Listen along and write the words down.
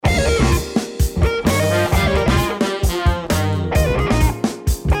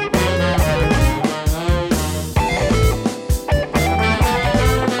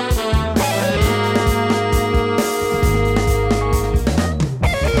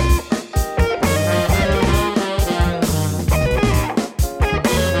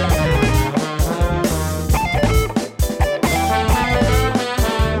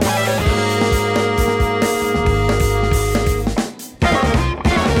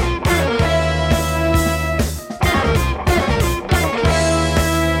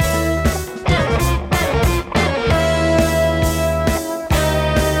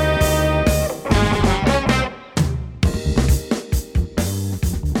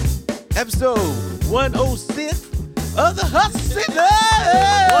episode 106 of the Hustle.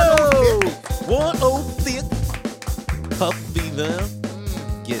 106 Puppy them.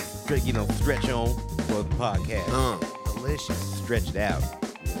 Stretch on for the podcast. Delicious. Stretch it out.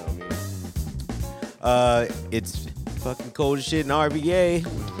 You know what I mean? It's fucking cold as shit in RVA.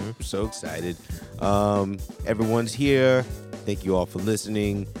 I'm so excited. Everyone's here. Thank you all for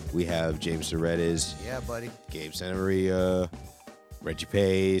listening. We have James Soredes. Yeah, buddy. Gabe Santa Maria. Reggie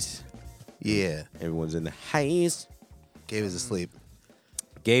Pace. Yeah. Everyone's in the house. Gabe is asleep.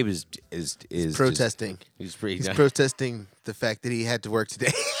 Gabe is protesting. He's pretty. He's protesting the fact that he had to work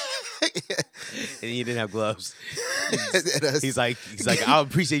today. And he didn't have gloves. He's He's like, I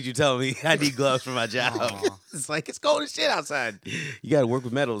appreciate you telling me I need gloves for my job. Aw. It's like it's cold as shit outside. You got to work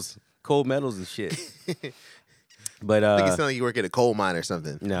with metals, cold metals and shit. But I think it sounds like you work at a coal mine or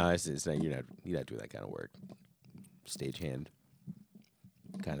something. no, it's not. You're not doing that kind of work. Stagehand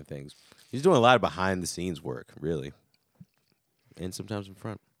kind of things. He's doing a lot of behind the scenes work, really, and sometimes in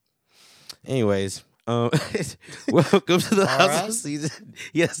front. Anyways, welcome to the hustle season.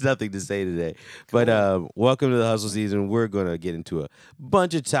 He has nothing to say today, but welcome to the hustle season. We're gonna get into a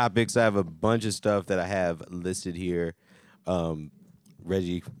bunch of topics. I have a bunch of stuff that I have listed here.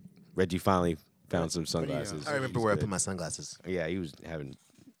 Reggie finally found some sunglasses. I remember where I put my sunglasses. Yeah, he was having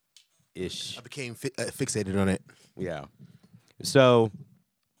ish. I became fixated on it. Yeah. So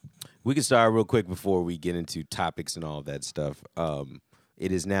we can start real quick before we get into topics and all of that stuff.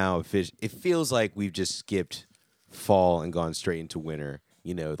 It is now official. It feels like we've just skipped fall and gone straight into winter.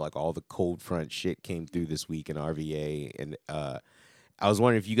 You know, like all the cold front shit came through this week in RVA. And I was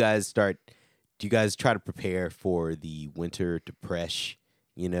wondering if do you guys try to prepare for the winter depression,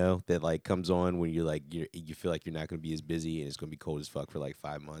 you know, that like comes on when you're like, you feel like you're not going to be as busy and it's going to be cold as fuck for like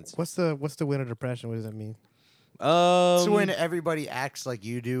 5 months? What's the winter depression? What does that mean? So when everybody acts like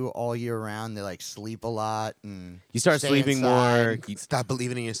you do all year round, they like sleep a lot and you start stay sleeping inside. more. You stop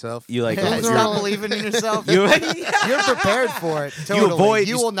believing in yourself. You like Yeah, you're- stop believing in yourself. You- You're prepared for it. Totally. You avoid-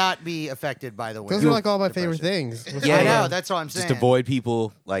 will not be affected by the winter. Those are like all my favorite things. Yeah, I yeah. know. That's what I'm saying. just avoid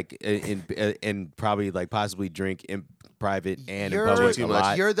people like and probably like possibly drink in private and in public a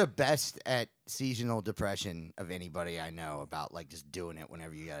lot. You're the best at seasonal depression of anybody I know about, like just doing it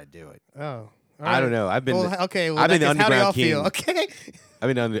whenever you got to do it. Oh. I don't know. I've been I've been the how do y'all underground feel? king. Okay.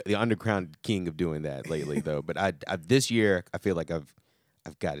 I've been the underground king of doing that lately though. But I this year I feel like I've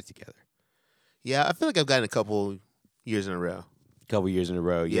got it together. Yeah, I feel like I've gotten a couple years in a row. A couple years in a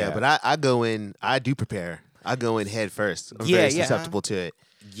row. Yeah, But I go in. I do prepare. I go in head first. I'm Yeah, very yeah. susceptible to it.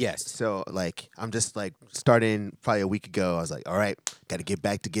 yes. So like I'm just like starting probably a week ago. I was like, all right, got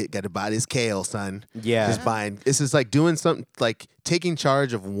to buy this kale, son. Yeah. Just buying. This is like doing something like taking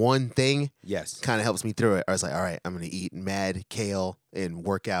charge of one thing. Yes. Kind of helps me through it. I was like, all right, I'm gonna eat mad kale and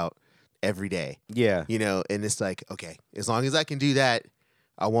work out every day. Yeah. You know, and it's like, okay, as long as I can do that,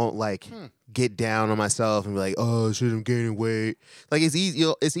 I won't like get down on myself and be like, oh shit, I'm gaining weight. Like it's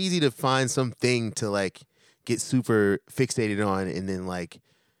easy. It's easy to find something to like get super fixated on and then like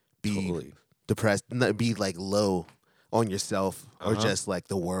be Totally. depressed, not be like low on yourself or just like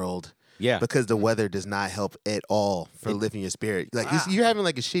the world. Yeah. Because the weather does not help at all for lifting your spirit. Like you're having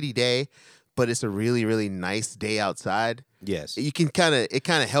like a shitty day, but it's a really, really nice day outside. Yes. You can it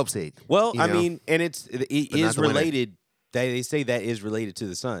kind of helps it. Well, you I know? mean, and it not is the winter. related. They say that is related to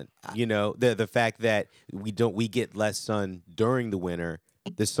the sun. You know, the fact that we get less sun during the winter.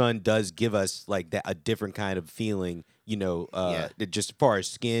 The sun does give us like that a different kind of feeling. You know, just for our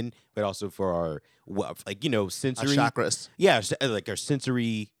skin, but also for our like sensory Our chakras. Yeah, like our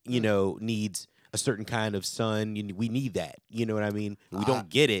sensory needs a certain kind of sun. We need that. You know what I mean? We don't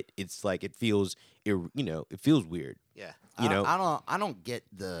get it. It's like it feels it feels weird. Yeah. I don't get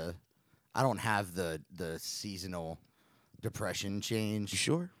I don't have the seasonal depression change. You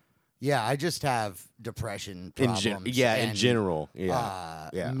sure? Yeah, I just have depression In problems. in general. Yeah.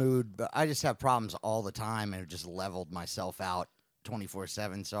 Yeah. Mood, but I just have problems all the time, and have just leveled myself out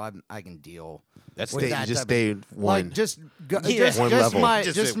 24/7. So I can deal. That's with the- that just type stay of, one. like just one level. my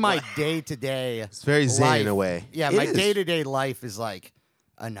Just just say my day to day. It's very zen in a way. Yeah, It my is. day to day life is like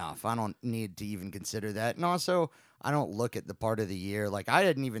enough. I don't need to even consider that, and also I don't look at the part of the year like I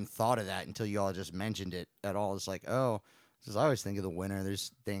hadn't even thought of that until you all just mentioned it at all. It's like because I always think of the winter.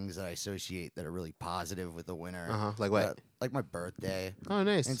 There's things that I associate that are really positive with the winter. Like what? Like my birthday. Oh,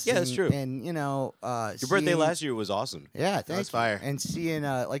 nice. And Yeah, that's seeing- true. And Your birthday last year was awesome. Yeah, thanks. That's fire. And seeing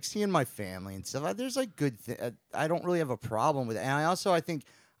my family and stuff. There's like good. I don't really have a problem with it. And I think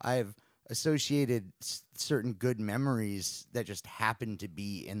I've associated certain good memories that just happen to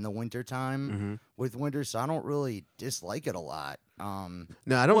be in the wintertime with winter, so I don't really dislike it a lot.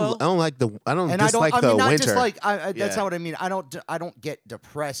 No, I don't. Well- I don't like the. I don't And dislike I mean, the not winter. just like that's Yeah. not what I mean. I don't get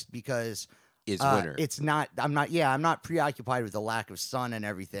depressed because It's winter. it's not. I'm not. Yeah, I'm not preoccupied with the lack of sun and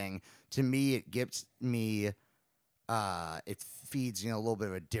everything. To me, it gives me. It feeds a little bit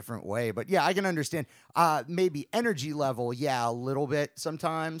of a different way. But yeah, I can understand. Maybe energy level, yeah, a little bit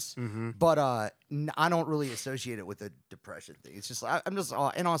sometimes. But I don't really associate it with the depression thing. It's just I'm just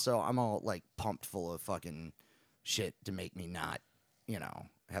and also I'm all like pumped full of fucking shit to make me not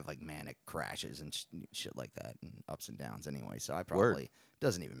have like manic crashes and shit like that and ups and downs anyway. So I probably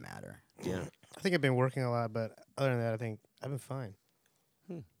doesn't even matter. yeah. I think I've been working a lot, but other than that, I think I've been fine.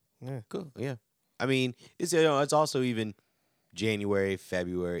 Yeah. Cool. Yeah. I mean, it's also even January,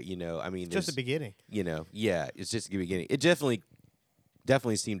 February. I mean, Just the there's- beginning. Yeah, it's just the beginning. It definitely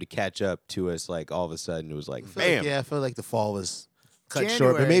seemed to catch up to us. Like all of a sudden, it was like, I feel like- bam. yeah, I feel like the fall was cut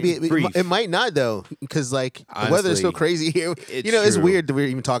short, but maybe Brief. it might not though, because like the weather is so Honestly, crazy here. it's It's true. weird that we're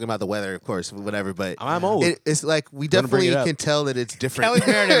even talking about the weather, of course, whatever. But I'm old. It's like we Gonna bring definitely it up. can tell that it's different. Kelly's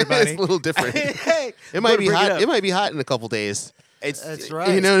married, everybody. It's a little different. Hey, It might be bring hot. up. It might be hot in a couple days. It's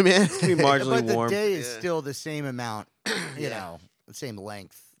right. You know what I mean? It's gonna be marginally But the warm. day is Yeah. still the same amount. The same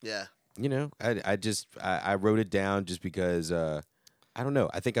length. Yeah. I wrote it down just because I don't know.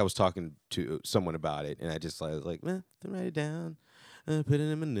 I think I was talking to someone about it, and I just was like, write it down, put it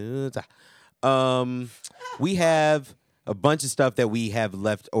in my notes. We have a bunch of stuff that we have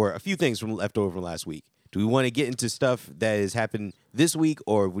left, or a few things from left over from last week. Do we want to get into stuff that has happened this week,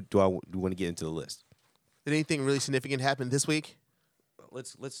 or do we want to get into the list? Did anything really significant happen this week?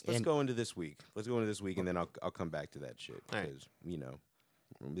 Let's go into this week. Let's go into this week, and then I'll come back to that shit All right.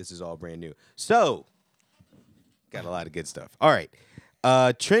 because this is all brand new. So, got a lot of good stuff. All right,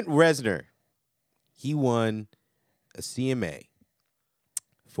 Trent Reznor, he won a CMA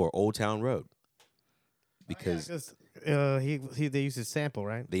for Old Town Road because They used a sample,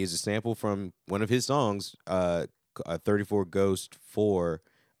 right? they used a sample from one of his songs, 34 Ghost 4,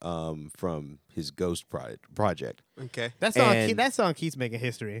 from his Ghost project. Okay. That song keeps making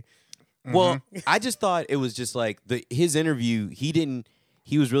history. Well, I just thought it was just like his interview.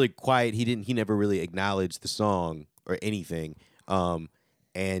 He was really quiet. He never really acknowledged the song or anything. And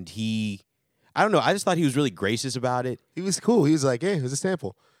I don't know. I just thought he was really gracious about it. He was cool. He was like, "Hey, it was a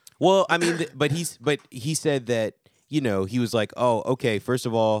sample." Well, I mean, but he said that he was like, oh, okay. First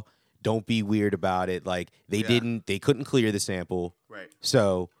of all, don't be weird about it. Like they couldn't clear the sample, Right.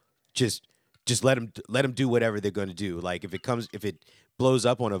 so just let them do whatever they're going to do. Like if it blows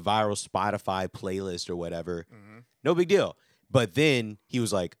up on a viral Spotify playlist or whatever, no big deal. But then he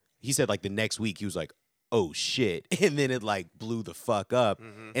said like the next week he was like, oh shit, and then it like blew the fuck up,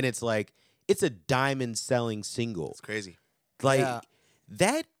 and it's like it's a diamond selling single. It's crazy. Like Yeah.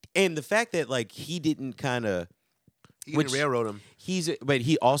 that, and the fact that like he didn't kind of. He didn't railroad him. He's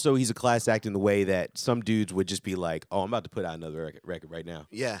a class act in the way that some dudes would just be like, "Oh, I'm about to put out another record right now."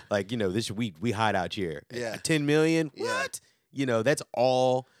 Yeah. Like this we hide out here. Yeah. 10 million. Yeah. What? That's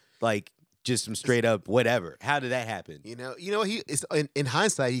all like just some straight up whatever. How did that happen? He is in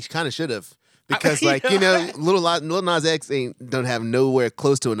hindsight, he kind of should have. Because Lil Nas X don't have nowhere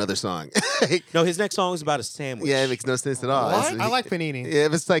close to another song. No, his next song is about a sandwich. Yeah, it makes no sense at all. What? I like Panini. Yeah,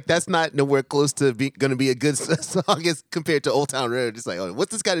 it's like that's not nowhere close to going to be a good song as compared to Old Town Road. It's like, oh,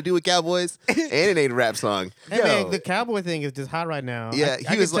 what's this got to do with cowboys? And it ain't a rap song. Hey man, the cowboy thing is just hot right now. Yeah,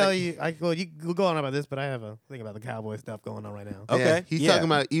 I he was can tell like- you. You go on about this, but I have a thing about the cowboy stuff going on right now. Okay, Yeah, he's yeah. talking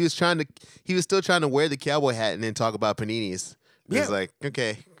about he was still trying to wear the cowboy hat and then talk about paninis. Yeah. It's like,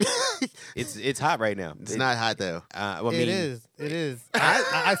 okay, It's hot right now. it's not hot though. I mean, It is.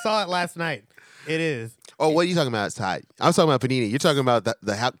 I saw it last night. It is. Oh, what are you talking about? It's hot. I was talking about panini. You're talking about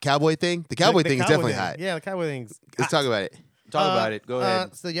the cowboy thing. The cowboy The thing is cowboy definitely thing. hot. Yeah, the cowboy thing's. Let's talk about it. Talk about it. Go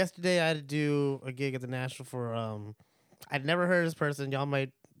ahead. So yesterday I had to do a gig at the National for I'd never heard of this person. Y'all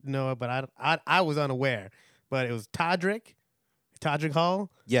might know it, but I was unaware. But it was Todrick Hall.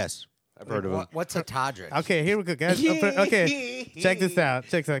 Yes, I've heard of him. What's a Todrick? Okay, here we go, guys. Okay, check this out.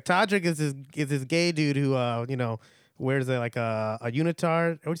 Todrick is this gay dude who wears a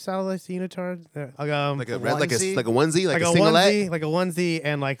unitard. What do you sound like? A unitard? Like a onesie? onesie, like a singlet. like a onesie,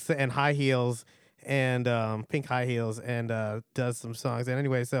 and high heels and pink high heels, and does some songs. And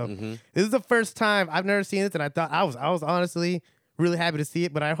anyway, so this is the first time I've never seen this, and I thought I was honestly really happy to see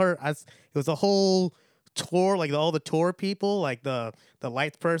it. But I heard it was a whole tour, like all the tour people, like the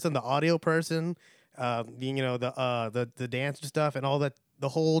lights person, the audio person, the dancer stuff, and all that, the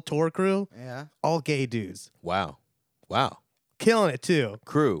whole tour crew, Yeah. all gay dudes, Wow. killing it too.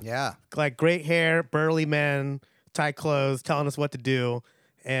 Crew. Yeah. Like great hair, burly men, tight clothes, telling us what to do,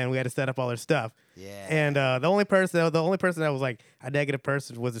 and we had to set up all their stuff. Yeah. And the only person that was like a negative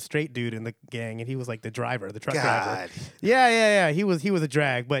person was a straight dude in the gang, and he was like the driver, the truck driver. God. Yeah. He was a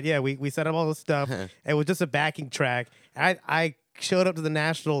drag, but yeah, we set up all this stuff. It was just a backing track. I showed up to the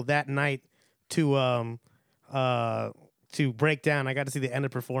National that night to break down. I got to see the end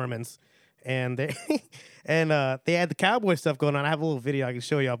of performance, and they they had the cowboy stuff going on. I have a little video I can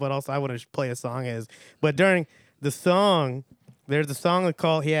show y'all, but also I want to play a song But during the song, there's a song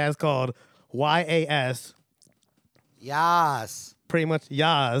he has called Y.A.S. Y.A.S. Pretty much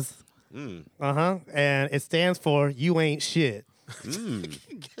Y.A.S. And it stands for You Ain't Shit.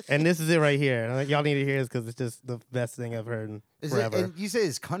 And this is it right here. Y'all need to hear this because it's just the best thing I've heard in forever. And you say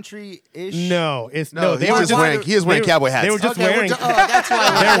it's country-ish? No, it's No, they he were was wearing cowboy hats. They were just Okay, wearing.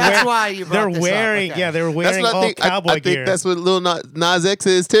 that's why you brought They're this up. wearing. Okay. Yeah, they were That's wearing what I all think. cowboy I think gear. that's what Lil Nas X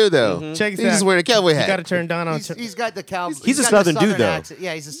is too, though. Check He's this out. just wearing a cowboy You hat. got to turn down on. He's got the cowboy. He's a got Southern the dude, though. accent.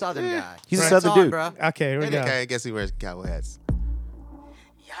 Yeah, he's a Southern guy. He's a Right. Southern It's on, dude. bro. Okay, here we go. Okay, I guess he wears cowboy hats.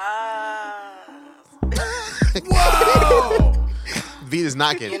 Whoa! Beat is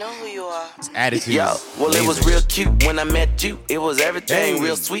knocking. You know who you are. Attitude. Yo, well, it was Amazing. real cute when I met you. It was everything Dang.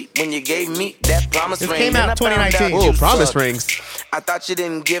 real sweet when you gave me that promise This ring. came out And I found 2019. out you Oh, promise sucked. rings. I thought you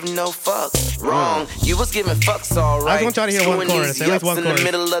didn't give no fucks. Wrong. You was giving fucks all right. I just want y'all to hear one Screwing chorus. these At least yucks one in chorus. the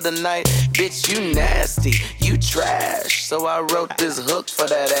middle of the night. Bitch, you nasty. You trash. So I wrote this hook for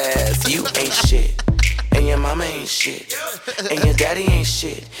that ass. You ain't shit. And your mama ain't shit. And your daddy ain't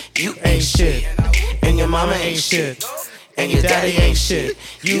shit. You ain't shit. And your mama ain't shit. And your daddy ain't shit.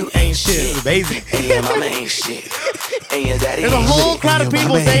 You ain't shit. Amazing. And your mama ain't shit. And your daddy There's a ain't whole shit. crowd of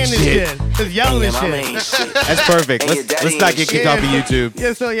people saying this shit. Just yelling And this your mama shit. ain't shit. That's perfect. And your Let's daddy not ain't get kicked shit. off of YouTube.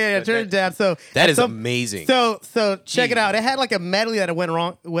 Yeah, so turn it down. So That is so- amazing. So check it out. It had like a medley that went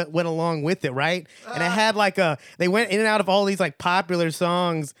along with it, right? And it had like they went in and out of all these like popular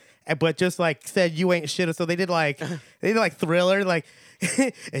songs, but just like said you ain't shit. So they did like Thriller, like.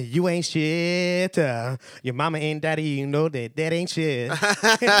 And you ain't shit. Your mama ain't daddy. You know that ain't shit.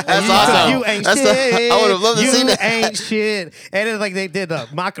 That's awesome. You ain't That's shit. I would have loved to you see that. ain't shit. And it's like they did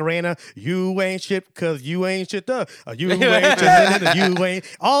Macarena. You ain't shit because you ain't shit. You ain't shit. You ain't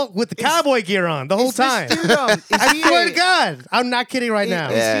all with the cowboy gear on the whole time. Dude, I swear to God, I'm not kidding right now.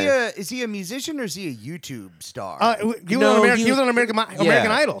 Is he a musician or is he a YouTube star? He was on American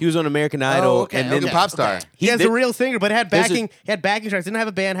Idol. He was on American Idol, okay, and then American pop star. He has there- a real singer, but it had there's a- backing. He had backing tracks. Didn't have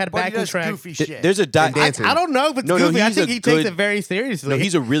a band. Had a but he backing does track. goofy shit. There's a And dancing. I don't know if it's No, goofy. I he's think a he takes good- it very seriously. No,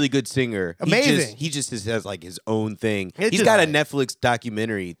 he's a really good singer. Amazing. He just has like his own thing. It's He's just- got a Netflix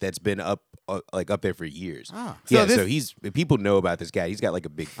documentary that's been up there for years. Ah. Yeah, So so this- people know about this guy. He's got like a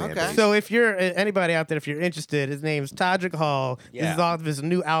big fan Okay. base. So if you're anybody out there, if you're interested, his name's Todrick Hall. This Yeah. is off of his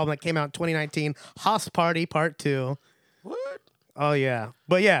new album that came out in 2019, House Party Part 2. What? Oh yeah,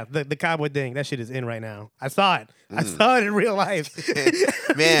 but yeah, the cowboy thing, that shit is in right now. I saw it. Mm. I saw it in real life.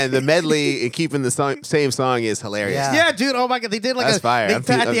 Man, the medley and keeping the same song is hilarious. Yeah. Yeah, dude. Oh my god, they did like That's a fire. they- I'm- at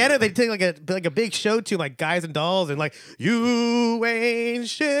the I'm- end of it, they did like a big show tune, like Guys and Dolls, and like you ain't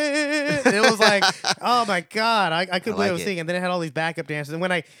shit. And it was like, oh my god, I couldn't believe like I was it. singing. And then it had all these backup dances. And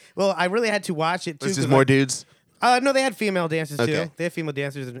I really had to watch it too. There's 'cause just more I- dudes. No, they had female dancers too. Okay. They had female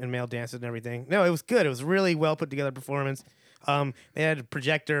dancers and male dancers and everything. No, it was good. It was really well put together performance. They had a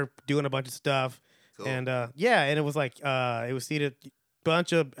projector doing a bunch of stuff, and and it was like it was seated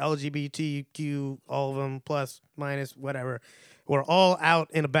bunch of LGBTQ, all of them plus minus whatever, were all out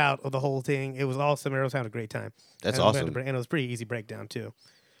and about of the whole thing. It was awesome. Everyone was having a great time. That's And we had to awesome. and it was pretty easy breakdown too.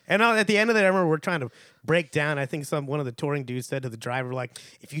 And at the end of that, I remember we're trying to break down. I think one of the touring dudes said to the driver, like,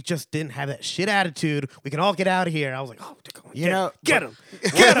 if you just didn't have that shit attitude, we can all get out of here. I was like, oh, get him. Get him.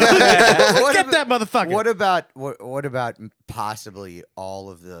 Get that motherfucker. What about possibly all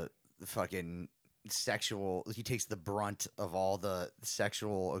of the fucking sexual? He takes the brunt of all the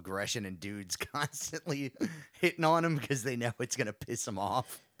sexual aggression and dudes constantly hitting on him because they know it's gonna piss him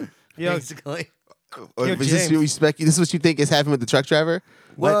off. Yo, Basically, Or Yo, is this James. this is what you think is happening with the truck driver?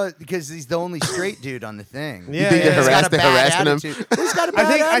 well, because he's the only straight dude on the thing. Yeah, think yeah. they're He's got a they're bad harassing him? attitude. He's got a I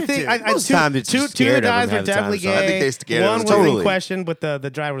bad think attitude. Most two, times it's two, just two of scared the of him guys were half the time, definitely so I gay. think they're scared of One him. was in Totally. question, but the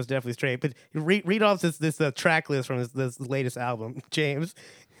driver was definitely straight. But read off this track list from this latest album, James.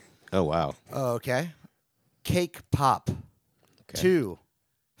 Oh wow. Oh, okay. Cake Pop. 2.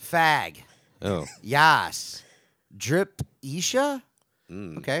 Fag. Oh. Y.A.S. Drip Isha.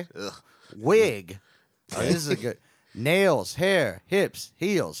 Okay. Wig. Oh, this is a good. Nails, hair, hips,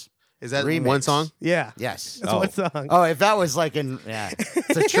 heels. Is that Remix. one song? Yeah. Yes. That's one song. Oh, if that was like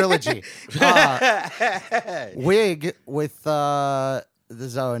it's a trilogy. Wig with the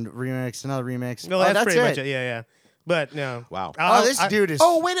Zone remix, another remix. No, Oh, that's that's pretty it. much it. Yeah, yeah. But no. Wow. Oh, this dude is.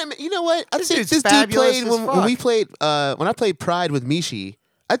 Oh, wait a minute. You know what? I This think dude's this dude fabulous played as when we fuck. played when I played Pride with Mishi.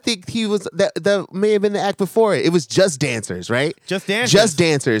 I think he was that may have been the act before it. It was Just Dancers, right? Just Dancers. Just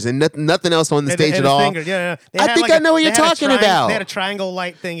Dancers, and nothing else on the stage And at a all. singer. Yeah. They I had think like I know what they you're had a talking triangle- about. They had a triangle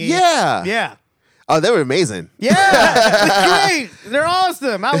light thingy. Yeah. Yeah. Oh, they were amazing. Yeah, they're great. They're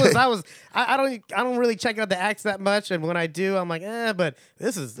awesome. I don't really check out the acts that much, and when I do, I'm like, but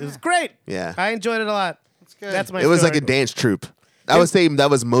it was great. Yeah. I enjoyed it a lot. That's good. That's my. It was like story. a dance troupe. I would say that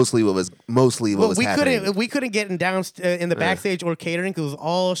was mostly what was happening. We couldn't get in the backstage or catering because it was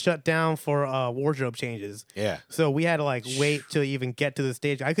all shut down for wardrobe changes. Yeah. So we had to like wait till even get to the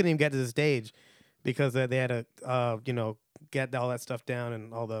stage. I couldn't even get to the stage because they had to get all that stuff down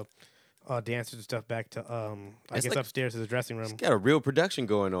and all the dancers and stuff back to I guess like- upstairs to the dressing room. Got a real production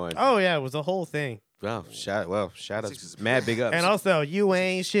going on. Oh yeah, it was a whole thing. Wow. Shout out. Mad big ups. And also, you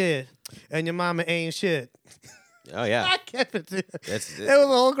ain't shit, and your mama ain't shit. Oh yeah. I kept it. It That's was a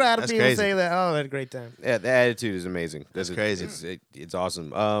whole crowd of That's people crazy. saying that. Oh, I had a great time. Yeah, the attitude is amazing. That's crazy. It's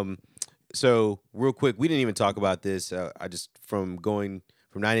awesome. So real quick, we didn't even talk about this. I just from going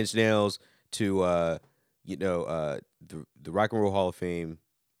from 9 Inch Nails to the Rock and Roll Hall of Fame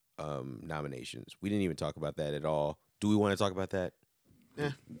nominations. We didn't even talk about that at all. Do we want to talk about that?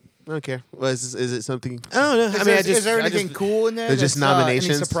 I don't care. Well, is it something? I don't know. Is there anything cool in there? They're just that's,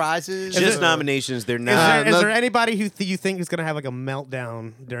 nominations? Any surprises? Just nominations. They're Is, not. there anybody who you think is gonna have like a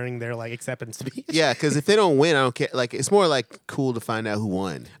meltdown during their like acceptance speech? Yeah, because if they don't win, I don't care. Like, it's more like cool to find out who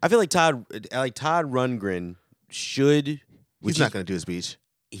won. I feel like Todd Rundgren should. He's not going to do a speech.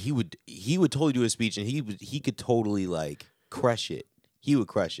 He would totally do a speech, and he could totally like crush it. He would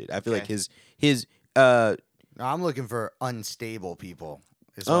crush it. I feel like his No, I'm looking for unstable people.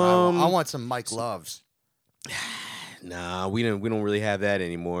 Is what I want some Mike Loves. nah, we don't really have that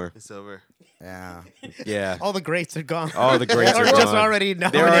anymore. It's over. Yeah. Yeah. All the greats are gone. All the greats or are just gone. already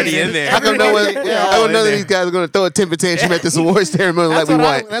They're already in there. I don't know whether all in these guys are going to throw a temper tantrum at this award ceremony like we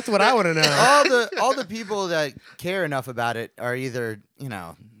want. That's what I want to know. all the people that care enough about it are either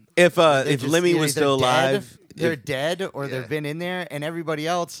If they're if just Lemmy either was still dead, alive, they're if- dead or they've been in there, and everybody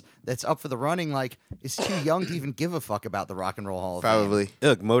else that's up for the running is too young to even give a fuck about the Rock and Roll Hall of Fame. Probably.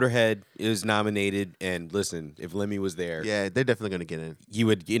 look, Motorhead is nominated, and listen, if Lemmy was there, Yeah, they're definitely going to get in. he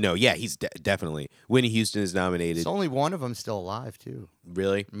would. He's definitely. Whitney Houston is nominated. There's only one of them still alive too.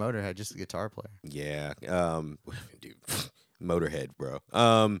 Really? Motorhead, just the guitar player. Yeah. Dude, Motorhead, bro.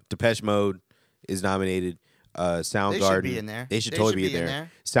 Depeche Mode is nominated. Soundgarden. They should be in there. They should totally be in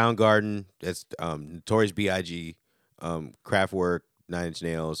there. Soundgarden. That's Notorious B.I.G. Kraftwerk, 9 Inch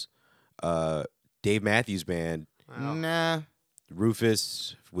Nails, Dave Matthews Band, Nah.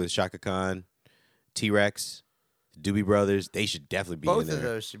 Rufus with Shaka Khan, T-Rex, Doobie Brothers. They should definitely be in Both there. of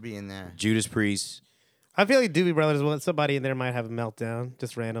those should be in there. Judas Priest. I feel like Doobie Brothers. Somebody in there might have a meltdown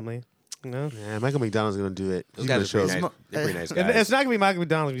just randomly. Yeah, Michael McDonald's going to do it. Those He's gonna guys are show pretty up. nice. They're pretty nice And guys. it's not gonna be Michael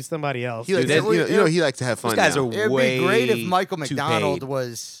McDonald. It'll be somebody else. He likes, Dude, he likes to have fun. Those guys now. are It would way be great if Michael too McDonald paid.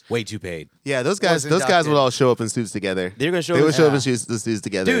 was. Way too paid. Yeah, those guys was inducted. would all show up in suits together. They're gonna show. They would show up Yeah. in suits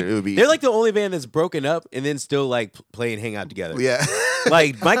together. Dude, it would be they're like the only band that's broken up and then still like play and hang out together. yeah.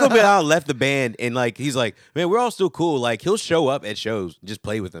 Like Michael McDonald left the band and like he's like, man, we're all still cool. Like he'll show up at shows, and just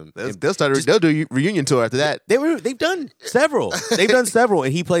play with them. And They'll do a reunion tour after that. they've done several. They've done several,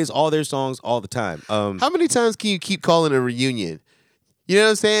 and he plays all their songs all the time. How many times can you keep calling a reunion? You know what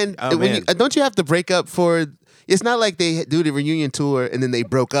I'm saying? Oh, man. Don't you have to break up for? It's not like they do the reunion tour and then they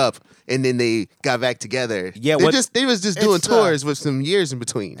broke up and then they got back together. Yeah, they what- was just doing It's, tours with some years in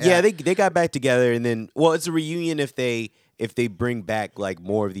between. yeah, they got back together, and then it's a reunion if they bring back like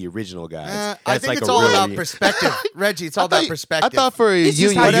more of the original guys. I That's think like it's a all real about reunion. perspective, Reggie. It's all I about thought- perspective. I thought for a It's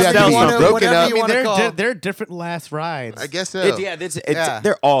just reunion how you you have to sell be something. broken Whatever up. you wanna they're, call- they're different last rides. I guess so. Yeah.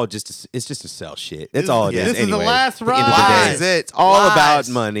 They're all just it's just to sell shit. That's all it is. This is the anyway. last At the end of the ride. day. This is it. It's all Lies. about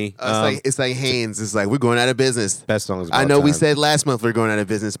money. It's like Haynes. It's like we're going out of business. best songs. Of I all know we time. said last month we're going out of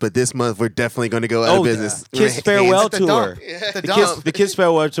business, but this month we're definitely going to go out of business. Kiss Haynes. farewell at the tour. dump. At the The dump. Kiss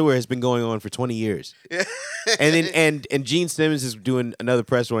farewell tour has been going on for 20 years. And then and Gene Simmons is doing another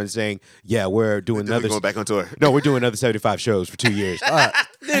press run saying, "Yeah, we're doing Then we're another going back on tour. No, we're doing another 75 shows for 2 years."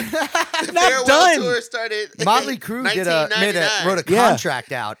 Farewell done. tour started. Motley Crue wrote a Yeah.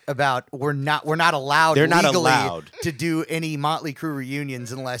 contract out about we're not allowed They're not legally allowed. to do any Motley Crue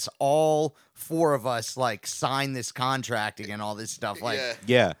reunions unless all four of us like sign this contract and all this stuff like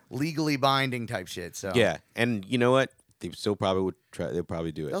Yeah. legally binding type shit. So Yeah. And you know what? They still probably would try. They'll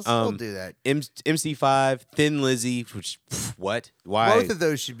probably do it. they'll still do that. MC5, Thin Lizzy, which what? Why? Both of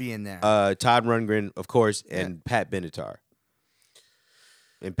those should be in there. Todd Rundgren, of course, and Pat Benatar.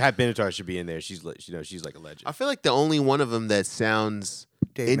 And Pat Benatar should be in there. She's she's like a legend. I feel like the only one of them that sounds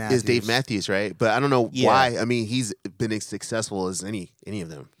Dave is Dave Matthews, right? But I don't know Yeah. why. I mean, he's been as successful as any of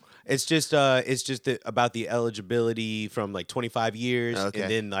them. It's just about the eligibility from like 25 years, Okay.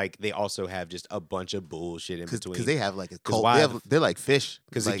 and then like they also have just a bunch of bullshit in between. Because they have like a cult. why- They're like fish.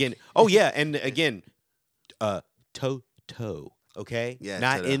 Because like, again, and again, Toto, okay, Yeah,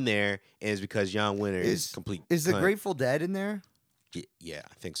 not Toto. in there, and it's because Jan Winter is complete. Is the cunt. Grateful Dead in there? Yeah,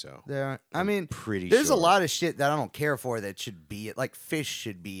 I think so. There. I mean, Pretty there's sure. a lot of shit that I don't care for that should be like Fish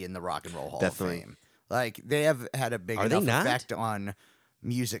should be in the Rock and Roll Hall Definitely. of Fame. Like they have had a big Are they enough not? effect on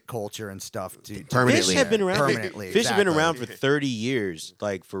music culture and stuff to Permanently. Fish have been around. Permanently, Fish have been exactly. around for 30 years,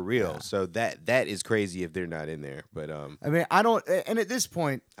 like for real. Yeah. So that is crazy if they're not in there. But I mean, I don't. And at this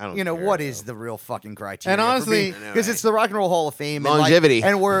point, I don't you know, care, what though. is the real fucking criteria? And honestly- because it's the Rock and Roll Hall of Fame, Longevity.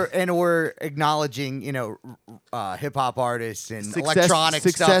 and we're acknowledging, you know, hip hop artists and electronic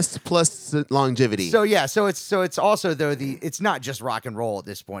success stuff. plus longevity. So yeah, so it's also though it's not just rock and roll at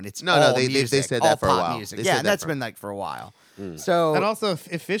this point. It's No, all they music, said all that for a pop while. Music. They Yeah, said and that that's for- been like for a while. Mm. So And also,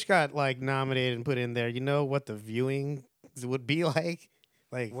 if Fish got like nominated and put in there, you know what the viewing would be like?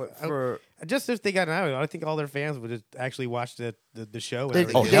 Like just if they got nominated, I think all their fans would just actually watch the show. And They'd,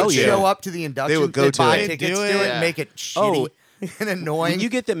 everything. they'd hell yeah. show up to the induction. would go they'd to buy it. tickets Do to it. it, Yeah. make it shitty and annoying. when you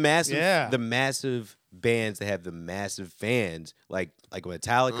get the Yeah. massive bands that have the massive fans, like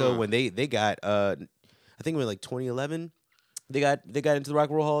Metallica, when they got I think it was like 2011. They got into the Rock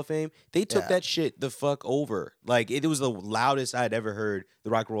and Roll Hall of Fame. They took Yeah. that shit the fuck over. Like it was the loudest I'd ever heard the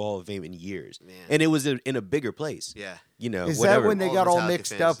Rock and Roll Hall of Fame in years, Man. and it was in a bigger place. yeah. You know, Is whatever. that when they All got all Metallica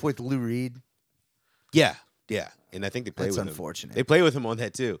mixed fans. up with Lou Reed? Yeah, and I think they play That's with unfortunate. him. They play with him on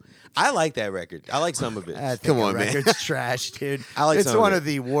that too. I like that record. I like some of it. I think Come the on, man. record's trash, dude. I like it's some of one it. of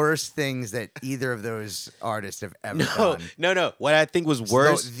the worst things that either of those artists have ever done. No. What I think was It's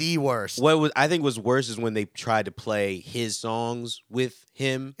worse. the worst. I think was worse is when they tried to play his songs with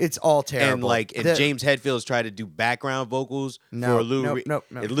him. It's all terrible. And The- James Hetfield's tried to do background vocals No, for Lou nope, Reed. nope,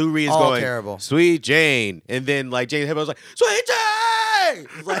 nope. And Lou Reed is All going, terrible. Sweet Jane. And then like James Hetfield was like, Sweet Jane!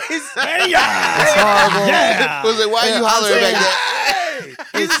 Like, It's horrible. Yeah. Was like, why are you hollering saying- back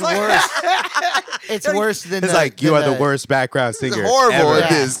there? It's worse. It's worse than It's the, like, you than are the worst background singer. horrible ever. at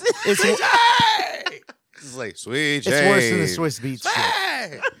this. It's, It's like, Sweet Jane. it's worse than the Swiss Beats shit.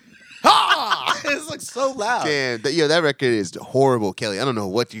 Hey! Ha! It's like so loud. Damn, that record is horrible, Kelly. I don't know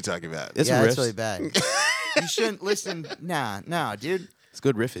what you're talking about. It's Yeah, riffs. it's really bad. You shouldn't listen. Nah, dude. It's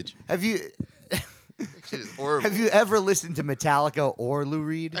good riffage. Have you Shit is horrible. have you ever listened to Metallica or Lou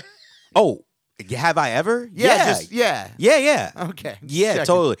Reed? Oh, have I ever? Yeah. Yeah. Okay. Yeah, Checking.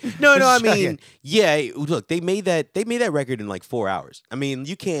 totally. No, I Just mean, checking. yeah. Look, they made that record in like 4 hours. I mean,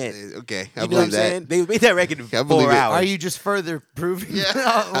 you can't. Okay, I You know what I'm believe that. saying? They made that record in I believe 4 it. hours. Are you just further proving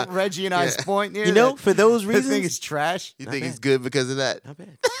Reggie and I's point here? You know, that for those the reasons, thing is trash. You Not think bad. it's good because of that? not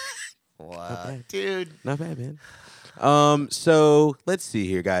bad. What, dude? Not bad, man. So let's see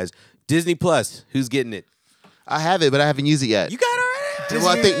here, guys. Disney Plus, who's getting it? I have it, but I haven't used it yet. You got it already? Well,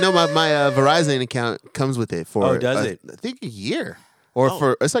 I think my Verizon account comes with it for. Oh, does it? I think a year, or Oh.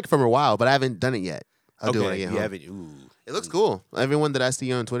 for it's like from a while, but I haven't done it yet. I'll do it when I Okay, get you home. haven't. Ooh. It looks cool. Everyone that I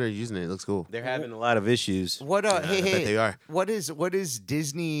see on Twitter using it, looks cool. They're having a lot of issues. What? I Hey, bet they are. What is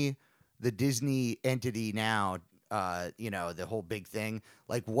Disney? The Disney entity now. You know, the whole big thing.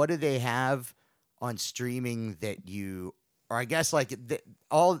 Like, what do they have on streaming that you? Or I guess like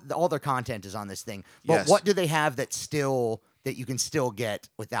all their content is on this thing. But Yes. what do they have that you can still get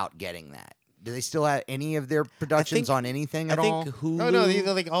without getting that? Do they still have any of their productions on anything I at all? think Hulu. Oh no, these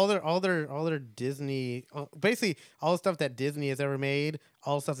are like all their Disney, basically all the stuff that Disney has ever made,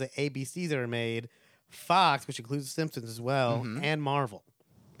 all the stuff that ABC's ever made, Fox, which includes Simpsons as well, Mm-hmm. and Marvel,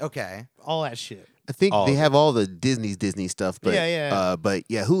 Okay. all that shit. I think All they of have all the Disney stuff, but Yeah. but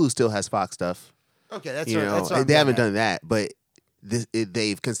yeah, Hulu still has Fox stuff. Okay, that's You what, know, that's what I'm they haven't getting done that, but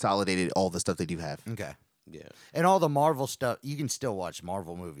they've consolidated all the stuff they do have. at. Okay. Yeah. And all the Marvel stuff, you can still watch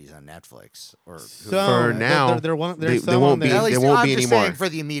Marvel movies on Netflix or So For now, they're they some won't on be- there. At least there won't I'm be just anymore. saying for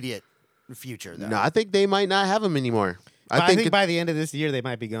the immediate future, though. No, I think they might not have them anymore. But I think by the end of this year they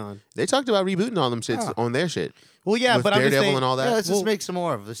might be gone. they talked about rebooting all them shits on their shit. Well, yeah, with but I'm just Daredevil saying. and all that. Yeah, let's Well- just make some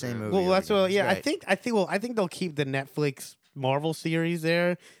more of the same movie. Well, that's over what. again. Yeah, It's I great. think they'll keep the Netflix Marvel series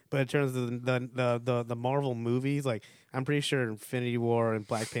there, but in terms of the Marvel movies, like I'm pretty sure Infinity War and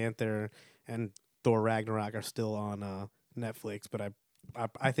Black Panther and Thor Ragnarok are still on Netflix. But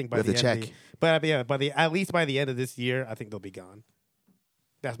I think by We the have to end, check. at least by the end of this year, I think they'll be gone.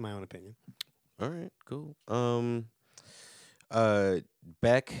 That's my own opinion. All right. Cool.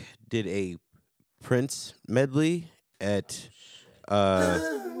 Beck did a Prince medley at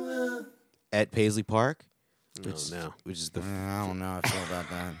at Paisley Park. Oh, no. Which is the I don't know how I feel about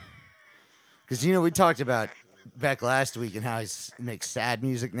that. Because, we talked about Beck last week and how he makes sad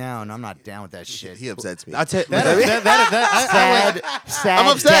music now, and I'm not down with that shit. He upsets me. I'll tell Sad I'm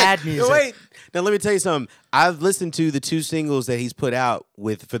upset. dad music. Wait, now let me tell you something. I've listened to the 2 singles that he's put out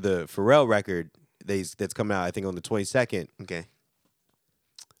for the Pharrell record that's coming out, I think, on the 22nd. Okay.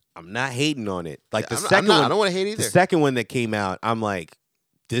 I'm not hating on it. Like the I'm second not. one, I don't want to hate either. the second one that came out, I'm like,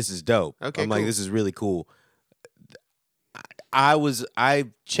 this is dope. Okay, I'm like, cool. this is really cool. I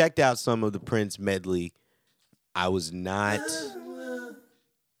checked out some of the Prince medley. I was not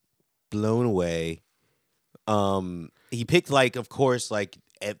blown away. He picked of course,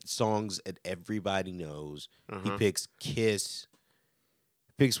 songs that everybody knows. He picks Kiss,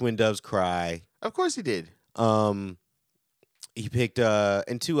 picks When Doves Cry. Of course he did. He picked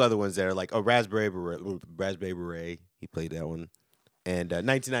and 2 other ones that are like Raspberry Beret. He played that one, and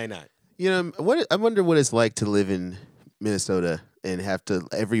 1999. I wonder what it's like to live in Minnesota and have to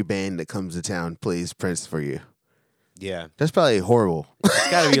every band that comes to town plays Prince for you. Yeah, That's probably horrible. it's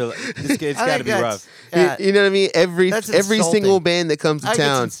gotta be. It's I gotta think be rough. You know what I mean? Every That's single insulting. band that comes to I think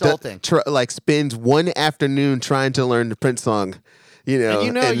town it's insulting. spends one afternoon trying to learn the Prince song. And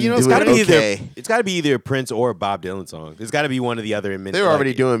It's do gotta it be okay. it's gotta be either a Prince or a Bob Dylan song. It's gotta be one or the other. They're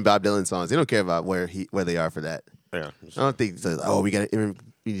already doing Bob Dylan songs. They don't care about where they are for that. Yeah. I don't think it's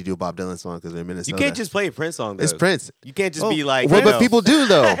we need to do a Bob Dylan song because we're in Minnesota. You can't just play a Prince song. Though. It's Prince. You can't just be like. Well, but people do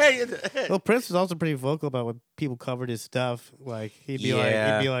though. Well, Prince was also pretty vocal about when people covered his stuff. Like he'd be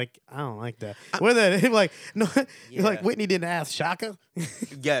like, I don't like that. Whether he'd be like, no, like Whitney didn't ask Shaka.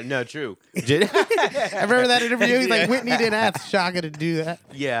 Yeah, no, true. I remember that interview. He's like, Whitney didn't ask Shaka to do that.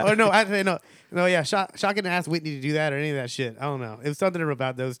 Yeah. Or no, yeah, Shaka didn't ask Whitney to do that or any of that shit. I don't know. It was something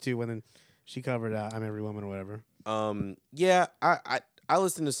about those 2 when she covered I'm Every Woman or whatever. Yeah, I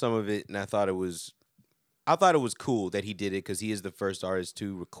listened to some of it and I thought it was cool that he did it because he is the first artist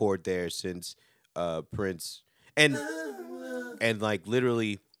to record there since Prince and like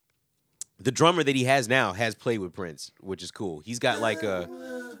literally the drummer that he has now has played with Prince, which is cool. He's got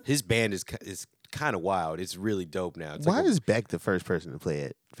his band is kind of wild. It's really dope now. It's Why is Beck the first person to play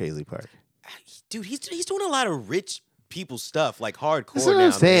at Paisley Park? dude? He's doing a lot of rich people stuff like hardcore. That's what now,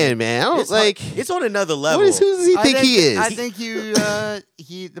 I'm saying, man. I don't it's on another level. Who does he think he is? I think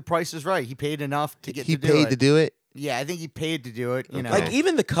the price is right. He paid enough to get he to do paid it. to do it. Yeah, I think he paid to do it. You know, Like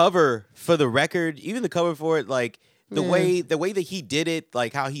even the cover for the record, even the cover for it, like the way that he did it,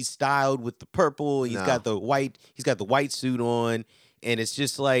 like how he's styled with the purple, he's got the white suit on, and it's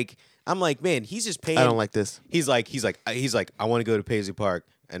just like I'm like, man, he's just paying. I don't like this. He's like, I want to go to Paisley Park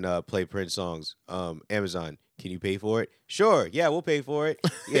and play Prince songs. Amazon, can you pay for it? Sure, yeah, we'll pay for it.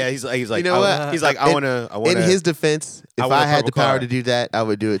 Yeah, he's like, You know what? He's like, I want to. In his defense, if want I a had the purple power car. to do that, I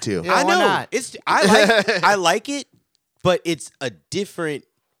would do it too. Yeah, I why know not? I like it, but it's a different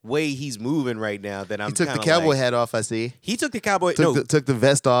way he's moving right now. That I'm. He took the kinda cowboy like, hat off. I see. He took the cowboy. Took the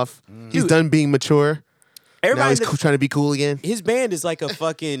vest off. He's Dude. done being mature. Now Everybody, he's trying to be cool again. his band is like a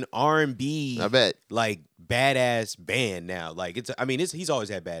fucking R&B. I bet. Like badass band now. Like he's always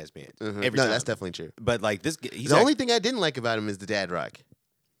had badass bands. Every No, time. that's definitely true. But like this, he's The only thing I didn't like about him is the dad rock.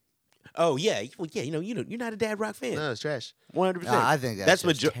 Oh yeah, well, yeah. You're not a dad rock fan. No, it's trash. 100%. Nah, I think that's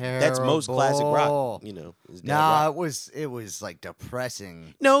that's most classic rock. terrible. You know, is dad Nah, rock. it was like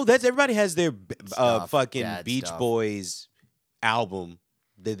depressing. No, that's everybody has their fucking dad Beach stuff. Boys album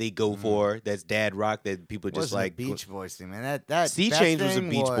that they go for. That's dad rock that people It just wasn't a like. Beach Boys thing, man. That Sea that Change was a thing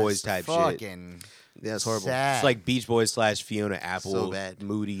Beach Boys type shit. fucking Yeah, it's horrible. sad. It's like Beach Boys / Fiona Apple, So bad.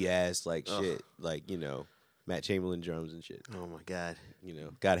 moody ass shit. Like Matt Chamberlain drums and shit. Oh my god.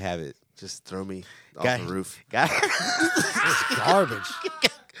 Gotta have it. Just throw me off Got- the roof. It's garbage.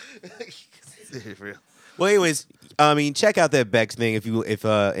 Real. Well, anyways, I mean, check out that Bex thing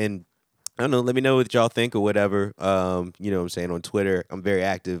and I don't know, let me know what y'all think or whatever. You know what I'm saying, on Twitter. I'm very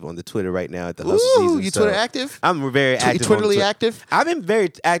active on the Twitter right now at the Hustle Ooh, Season. you so Twitter active? I'm very active. You Twitterly on active? I've been very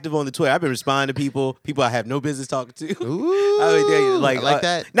active on the Twitter. I've been responding to people I have no business talking to. Ooh, I mean, I like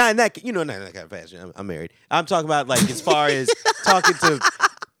that. Not in that, not in that kind of fashion. I'm married. I'm talking about like as far as talking to.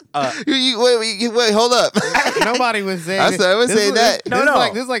 Wait, hold up. Nobody was saying. I was saying that. This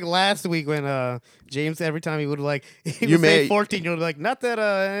No. This is like last week when James, every time he would he You're would say married. 14, you're like, not that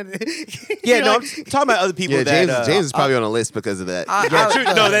Yeah, you're no, like, I'm talking about other people Yeah, that. James is probably on a list because of that. Yeah, true.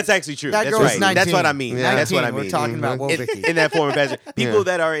 No, that's actually true. That That's girl's right. 19. That's what I mean. Yeah. That's what I 19, mean. We're talking about Wovicki. in that form of fashion. People Yeah.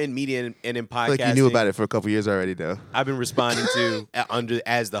 that are in media and in I feel podcasting. like you knew about it for a couple years already, though. I've been responding to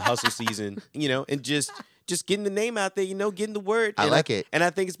as the hustle season, and just just getting the name out there, getting the word. I like it. And I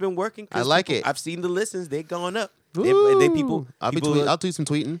think it's been working. I like it. I've seen the listens. They've gone up. Woo. I'll people do some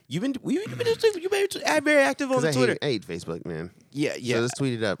tweeting. You've been very active on Twitter. I hate Facebook, man. Yeah. So let's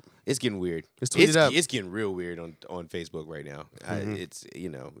tweet it up. It's getting weird. Let's tweet it up. It's getting real weird on Facebook right now. It's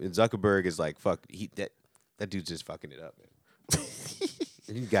Zuckerberg is like fuck. That dude's just fucking it up, man.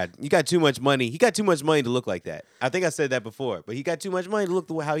 You got too much money. He got too much money to look like that. I think I said that before, but he got too much money to look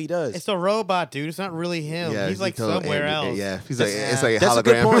how he does. It's a robot, dude. It's not really him. Yeah, He's like somewhere else. Yeah, he's like it's like a That's hologram. a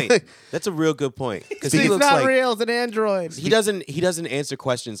good point. That's a real good point. Because He's he looks not like real. It's an android. he doesn't answer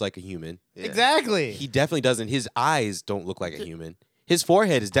questions like a human. Yeah. Exactly. He definitely doesn't. His eyes don't look like a human. His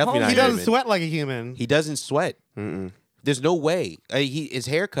forehead is definitely not He doesn't human. sweat like a human. He doesn't sweat. Mm-mm. There's no way. His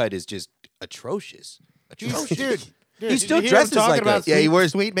haircut is just atrocious. He still Did you hear him dresses talking like about a Yeah, he sweet,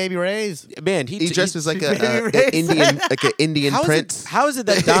 wears- sweet baby Ray's. man. He dresses like Baby an Ray's. Indian prince. How is it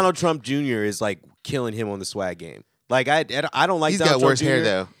that Donald Trump Jr. is like killing him on the swag game? Like I don't like. He's Donald got Trump worse Jr. hair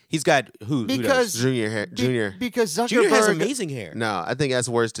though. He's got who? Because Junior. because Zuckerberg Junior has amazing hair. No, I think that's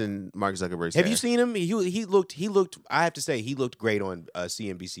worse than Mark Zuckerberg's Have hair. you seen him? He looked. I have to say he looked great on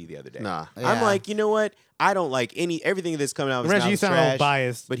CNBC the other day. Nah. I'm Yeah. like, you know what? I don't like everything that's coming out of his Reggie, mouth you is sound a little trash.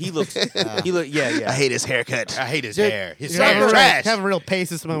 biased. But he looks. Yeah. I hate his haircut. I hate his Dude, hair. His You're hair having is a trash. have a real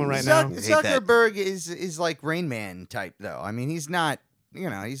paces moment right Zuck- now. hate that. Zuckerberg is like Rain Man type though. I mean, he's not.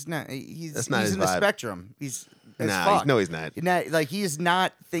 He's not. He's That's not he's his in the vibe. spectrum. He's as Nah, fuck. no, he's not. Like he is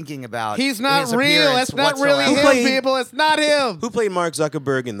not thinking about. He's not his real. appearance It's not really whatsoever. him, played- people. It's not him. Who played Mark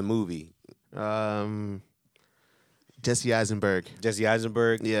Zuckerberg in the movie? Jesse Eisenberg. Jesse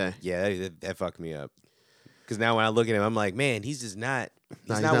Eisenberg. Yeah. That fucked me up. Because now when I look at him, I'm like, man, he's just not.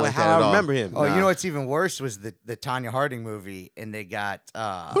 Nah, He's he's not not what, like that how at I all. remember him. Oh, Nah. you know what's even worse was the Tanya Harding movie, and they got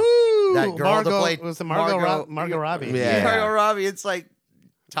Woo! that girl Margot, that played was it Margot Robbie? Yeah. Margot Robbie. It's like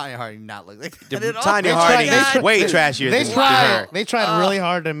Tanya Harding not look like that at all. Tanya They Harding tried- is way trashier They than tried. her. They tried really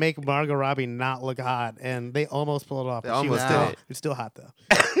hard to make Margot Robbie not look hot, and they almost pulled it off. They but she was almost still, did it. It's still hot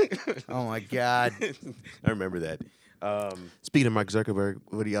though. Oh my god. I remember that. Speaking of Mark Zuckerberg,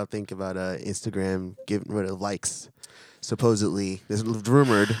 what do y'all think about Instagram getting rid of likes? Supposedly, there's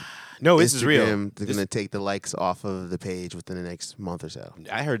rumored. No, this is real. They're This- going to take the likes off of the page within the next month or so.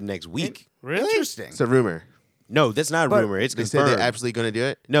 I heard next week. Really? Interesting. It's a rumor. No, that's not a But rumor. It's They confirmed. said they're absolutely going to do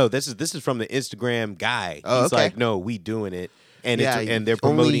it. No, this is from the Instagram guy. Oh, He's okay. like, no, we doing it, and Yeah, and they're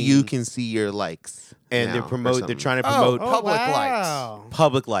promoting. Only you can see your likes. and now they're or They're something. trying to Oh, promote Public wow.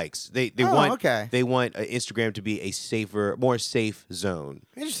 public likes. They Oh, want okay. they want Instagram to be a safer, more safe zone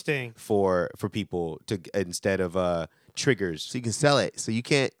Interesting. for people to instead of triggers. So you can sell it. So you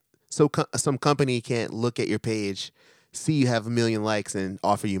can't. Some company can't look at your page, see you have 1 million likes, and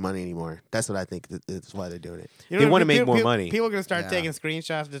offer you money anymore. That's what I think. That's why they're doing it. You They know, wanna make people- more people- money. People are gonna start Yeah. taking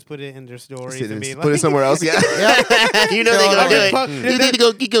screenshots, and just put it in their stories, Sit and and be put like, it somewhere else. Yeah, you know they're gonna do it. You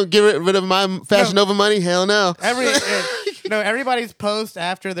think you gonna get rid of my Fashion Nova money? Hell no. Everybody's post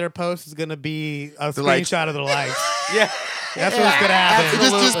after their post is gonna be a The likes. screenshot of their likes. Yeah, That's what's gonna happen.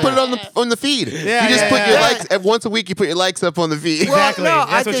 Just put it on the feed. Yeah, you just yeah, put your yeah. likes once a week. You put your likes up on the feed. Exactly. Well,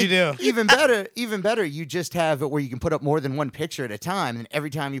 no, That's I what you think do. Even better. You just have it where you can put up more than one picture at a time, and every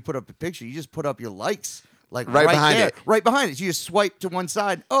time you put up a picture, you just put up your likes, like Right behind there, it. right behind it. You just swipe to one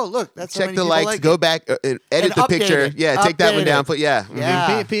side. Oh, look, that's how Check many the people likes. like Go it. back. And edit And the update picture. it. Yeah, take that one Update down. it. Put yeah.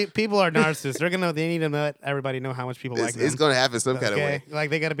 Yeah. People are narcissists. They need to let everybody know how much people like them. It's going to happen some kind of way. Like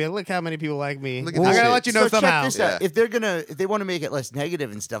they gotta be like, look how many people like me. Look I'm at this gonna shit. let you know so somehow. check this out. Yeah. If they want to make it less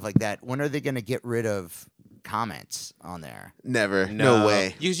negative and stuff like that, when are they gonna get rid of comments on there? Never. No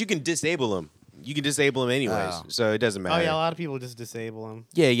way. You can disable them. You can disable them anyways, Oh. so it doesn't Oh matter. yeah, a lot of people just disable them.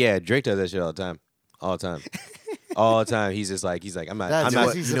 Yeah. Drake does that shit all the time. All the time. All the time. He's like, I'm not. That's I'm what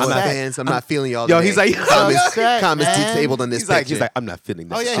not. he's You know what, upset. fans? I'm not feeling y'all. Yo, today. he's like- comments man. disabled on this He's picture. like, I'm not feeling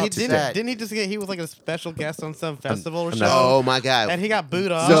this. Oh yeah, he upset. didn't he just get? He was like a special guest on some festival or I'm something, not- oh my god. and he got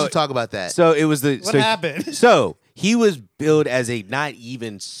booed off. We should talk about that. So it was the. What so, happened? So he was billed as a not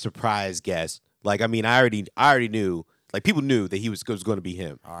even surprise guest. Like, I mean, I already knew. Like, people knew that he was going to be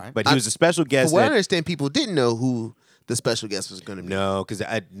him. All right. But he was a special guest. From what I that- understand, people didn't know who the special guest was going to be. No, because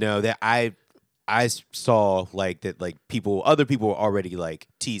I saw like that, like other people were already like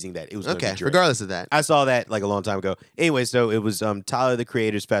teasing that it was gonna Okay, be Drake. regardless of that. I saw that like a long time ago. Anyway, so it was Tyler the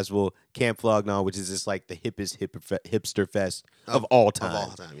Creators Festival, Camp Flognon, which is just like the hippest hipster fest of all time.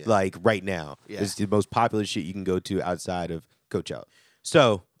 all time, yeah. Like right now. Yeah. It's the most popular shit you can go to outside of Coachella.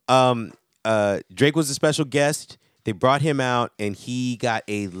 So Drake was a special guest. They brought him out and he got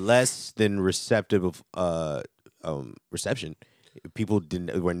a less than receptive reception. People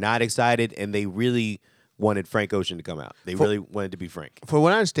were not excited, and they really wanted Frank Ocean to come out. They really wanted to be Frank. For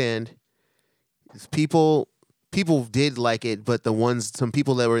what I understand, people did like it, but some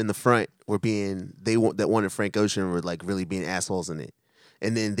people that were in the front were that wanted Frank Ocean were like really being assholes in it,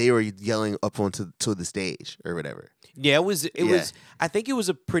 and then they were yelling up onto the stage or whatever. Yeah, it was. I think it was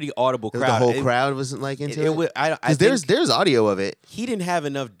a pretty audible crowd. The whole crowd wasn't like into it. Because there's audio of it. He didn't have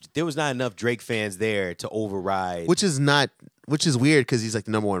enough. There was not enough Drake fans there to override. Which is weird because he's like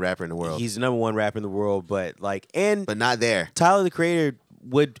the number one rapper in the world. He's the number one rapper in the world, but not there. Tyler the Creator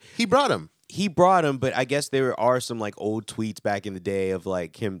He brought him. He brought him, but I guess there are some like old tweets back in the day of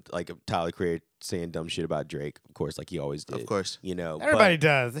like him, like Tyler the Creator saying dumb shit about Drake. Of course, like he always did. Of course, everybody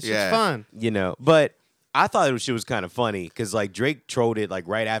does. This shit's fun. But I thought shit was kind of funny because like Drake trolled it like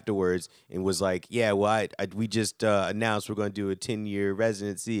right afterwards and was like, "Yeah, well, we just announced we're going to do a 10-year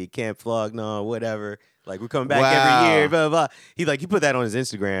residency at Camp Flog, no, whatever. Like we're coming back every year, blah blah." He put that on his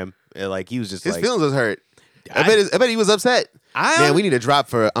Instagram, and like he was just his feelings was hurt. I bet he was upset. Man, we need a drop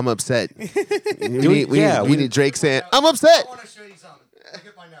for "I'm upset." we need Drake saying "I'm upset." I want to show you something. Look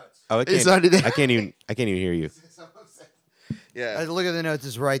at my notes. Oh, I can't even hear you. Yeah, look at the notes.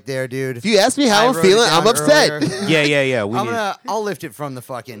 It's right there, dude. If you ask me how I'm feeling, I'm upset. Yeah. I'll lift it from the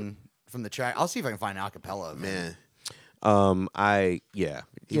track. I'll see if I can find an acapella. Man,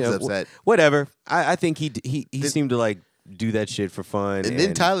 he was upset. Whatever. I think he seemed to like do that shit for fun. And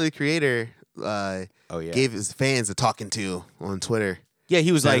then Tyler the Creator, yeah, gave his fans a talking to on Twitter. Yeah,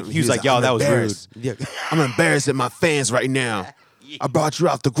 he was like, "Yo, that was rude." Yeah. I'm embarrassed at my fans right now. I brought you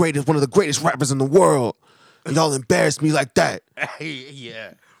out one of the greatest rappers in the world, and y'all embarrassed me like that.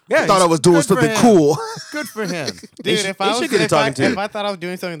 Yeah. I thought I was doing something cool. Good for him, dude. If I thought I was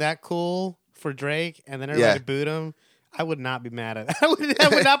doing something that cool for Drake, and then everybody booed him, I would not be mad at it. I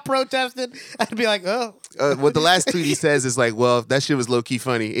would not protest it. I'd be like, oh. What the last tweet he says is like, well, that shit was low key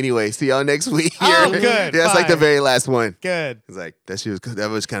funny. Anyway, see y'all next week. Oh, good. Yeah, that's like the very last one. Good. It's like that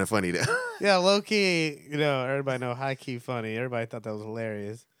was kind of funny though. Yeah, low key. Everybody know high key funny. Everybody thought that was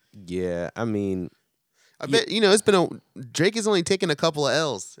hilarious. Yeah, I mean, I bet it's been Drake has only taken a couple of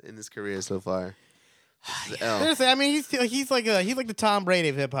L's in his career so far. Seriously, I mean, he's like the Tom Brady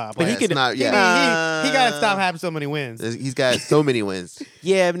of hip hop. But like, he could he got to stop having so many wins. He's got so many wins.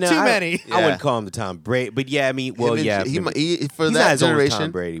 Yeah, no, too many. I wouldn't call him the Tom Brady, but yeah, I mean, well, yeah, he for he's that not as old as generation.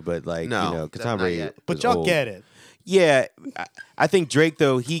 Tom Brady, but like because Tom Brady, but y'all get it. Yeah, I think Drake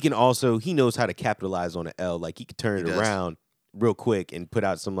though he knows how to capitalize on an L. Like he could turn it around real quick and put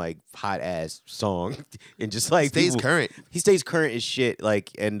out some like hot ass song and just like stays current. He stays current as shit.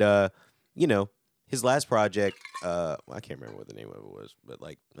 Like and his last project, I can't remember what the name of it was, but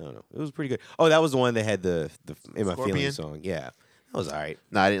like I don't know, it was pretty good. Oh, that was the one that had the In My Feelings song. Yeah, that was all right.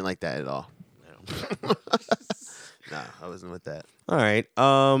 No, I didn't like that at all. No, I wasn't with that. All right.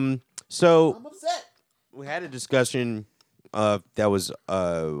 So I'm upset. we had a discussion. That was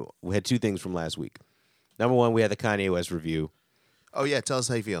we had two things from last week. Number one, we had the Kanye West review. Oh yeah, tell us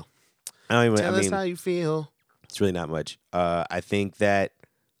how you feel. Tell us how you feel. It's really not much. I think that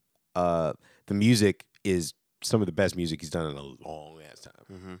the music is some of the best music he's done in a long ass time.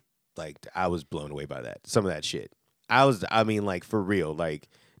 Mm-hmm. Like I was blown away by that. Some of that shit. I mean, like for real. Like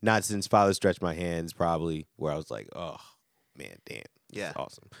not since Father Stretched My Hands, probably, where I was like, oh man, damn, yeah,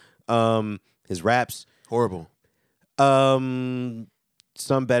 awesome. His raps horrible.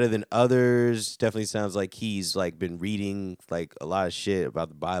 Some better than others. Definitely sounds like he's like been reading like a lot of shit about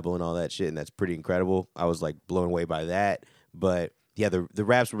the Bible and all that shit, and that's pretty incredible. I was like blown away by that. But yeah, the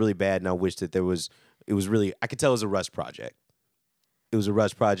raps were really bad, and I wish that it was really, I could tell it was a rush project. It was a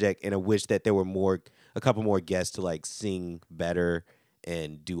rush project, and I wish that there were a couple more guests to like sing better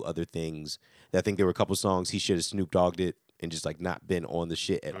and do other things. I think there were a couple songs he should have Snoop Dogged it and just like not been on the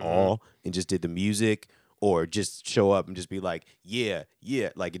shit at all and just did the music. Or just show up and just be like, yeah,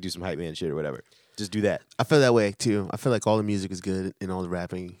 like do some hype man shit or whatever. Just do that. I feel that way too. I feel like all the music is good and all his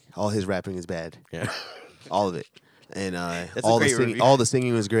rapping is bad. Yeah, all of it. And all the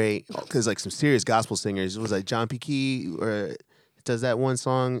singing was great because like some serious gospel singers. It was like John P. Key or does that one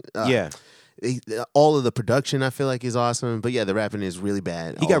song. All of the production I feel like is awesome, but yeah, the rapping is really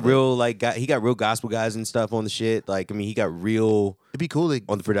bad. He got real gospel guys and stuff on the shit. Like I mean, he got real. It'd be cool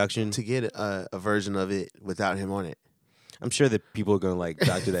on the production to get a version of it without him on it. I'm sure that people are gonna like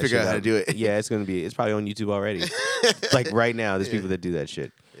doctor that figure shit out how to do it. Yeah, it's probably on YouTube already. Like right now, there's people that do that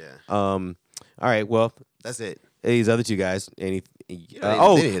shit. Yeah. All right. Well, that's it. These other two guys. The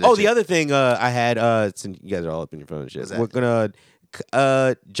other thing I had. Since you guys are all up in your phone and shit, we're gonna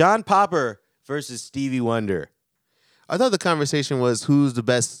John Popper versus Stevie Wonder. I thought the conversation was who's the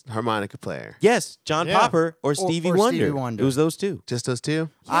best harmonica player. Yes, John Popper or Stevie Wonder. It was those two. Just those two?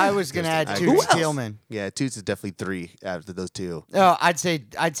 Yeah. I was gonna add Toots Thielman. Yeah, Toots is definitely 3 after those two. No, I'd say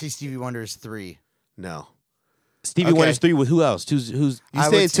Stevie Wonder is 3. No. Stevie Okay. Wonder's 3 with who else? Who's You I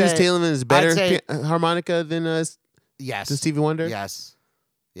saying would Toots say- Taylor is better I'd say- harmonica than Yes. to Stevie Wonder? Yes.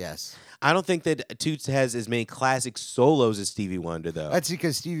 Yes. I don't think that Toots has as many classic solos as Stevie Wonder though. That's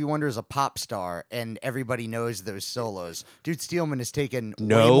because Stevie Wonder is a pop star and everybody knows those solos. Dude, Steelman has taken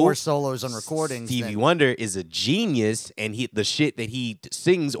way more solos on recordings. Stevie than, Wonder is a genius, and the shit that he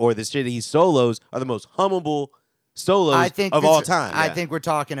sings or the shit that he solos are the most hummable solos I think of all time. I think we're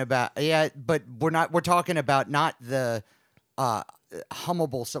talking about but we're talking about not the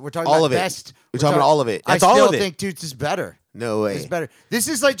hummable. So we're talking All about of it. best. We're talking about all of it. That's I all still of it. think Toots is better. No way. It's better. This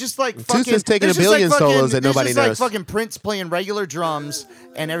is just like Toots fucking. has taken this a is billion like fucking- solos that nobody this is knows. like fucking Prince playing regular drums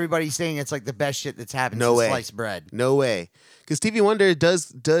and everybody saying it's like the best shit that's happened No since way. sliced bread. No way. Because Stevie Wonder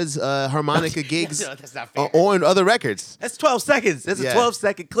does harmonica gigs No, that's not fair. on other records. That's 12 seconds. That's Yeah. a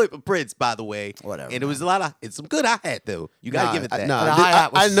 12-second clip of Prince, by the way. Whatever, And it was it's some good hi-hat though. You gotta give it that. The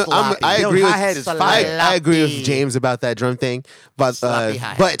hi-hat was sloppy. I Yo, agree with hi-hat is I agree with sloppy. James about that drum thing, but Sloppy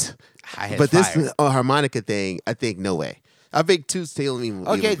hi-hat. Hi-hat's but this fire. harmonica thing, I think no way. I think Toots Taylor.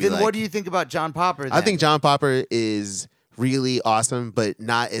 Okay, then what do you think about John Popper? Then? I think John Popper is really awesome, but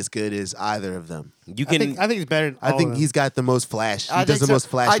not as good as either of them. You I can. think he's better. Than I all think of he's got the most flash. He I does think the so. most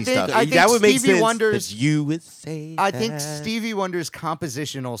flashy I think- stuff. I think that would make Stevie sense. Wonder's- that you would say. I think that. Stevie Wonder's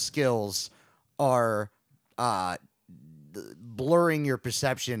compositional skills are blurring your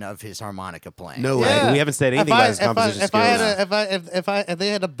perception of his harmonica playing. No way. Yeah. We haven't said anything about his composition if they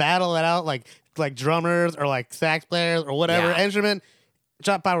had to battle it out like drummers or like sax players or whatever Yeah. instrument,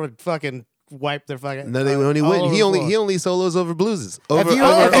 John Power would fucking wipe their fucking. No, they only all wouldn't. over He the only floor. he only solos over blues. Over you-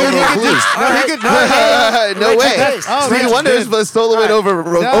 over if you- blues. No Reggie way. Bass. Oh, Stevie that's Wonder is good. soloing over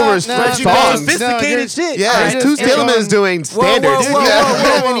Reggie songs. Bass. Sophisticated shit. Yeah, You're Toots just- Taylor is doing standards. Whoa,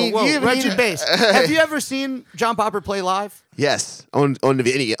 Yeah. whoa, You haven't Reggie even- Bass. Have you ever seen John Popper play live? Yes, on the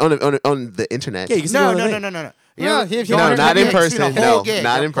video, on the internet. Yeah, you can see No, it on no, the no, thing. no, no, no. No, if you No, heard not him- in You've seen a person. whole No, gig,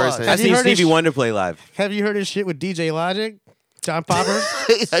 not a in plug. person. I've Have you seen heard his Stevie sh- Wonder play live. Have you heard his shit with DJ Logic, John Popper?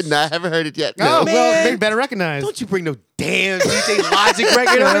 No, I haven't heard it yet. Oh, No. well, they better recognize. Don't you bring no damn DJ Logic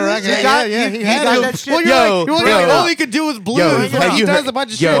record Yeah, over right, this shit? yeah, he had got to. that shit? Well, Yo, you're like, bring it all up. he could do was blues. Yo, Bring it have up. you He heard? does a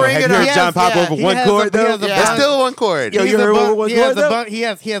bunch of Yo, shit. have you heard He John has- Popper yeah, over he one has chord the- he though? has the Yeah. It's still one chord. Yo, He you has heard a over bun- one he has chord a though? bun- he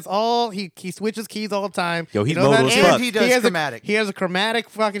has all he switches keys all the time. Yo, he's You know that? modal as And fuck. he does has chromatic. He has a chromatic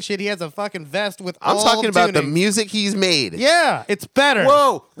fucking shit. He has a fucking vest with I'm all talking about the tunings. music he's made. Yeah, it's better.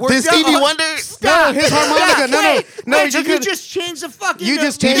 Whoa. Did Stevie Wonder? Stop. No, his harmonica. No, Wait, no, wait, you you could- just changed the fucking. You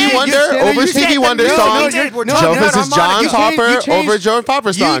just Stevie changed- Wonder you over said Stevie the Wonder music songs. he did. We're No, talking Joe about versus John harmonica. Popper You changed- over John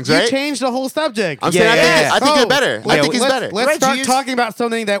Popper songs, you right? changed the whole subject. I'm saying I think Yeah. it's better. I Yeah, think he's let's, better. Let's Reggie start is- talking about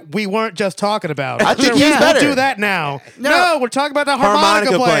something that we weren't just talking about. I think We'll he's better. do that now. No. No, we're talking about the harmonica,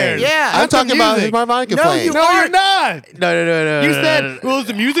 Harmonica players. players. Yeah. I'm Not the talking about his music. harmonica No, playing. you No, you're not. No. You said, well, is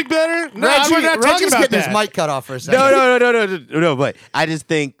the music better? No, Reggie, we're not talking Reggie's about getting that. his mic cut off for a second. No. But I just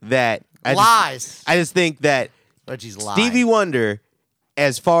think that Lies. I just think that Reggie's lying. Stevie Wonder,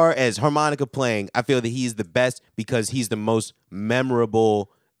 as far as harmonica playing, I feel that he's the best because he's the most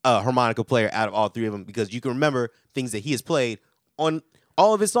memorable harmonica player out of all three of them. Because you can remember things that he has played on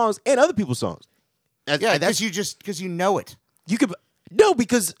all of his songs and other people's songs. Yeah, that's because you know it. you could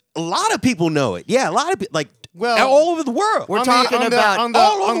because a lot of people know it. Yeah, a lot of people Well, all over the world. We're On the- talking on the- about on the-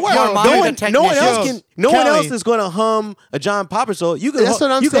 all over the world. yo, No harmonica one else technicians. can. No one Kelly. else is going to hum a John Popper solo. You can. That's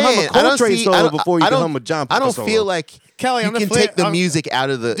what I'm you saying. can hum a I don't Coltrane see- I solo don't- before you I can don't- hum a John I Popper don't solo. feel like Kelly, you on the can flip- take the on- music out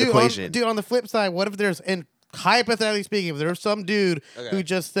of the Dude, equation. On the flip side, what if there's, and hypothetically speaking, if there's some dude who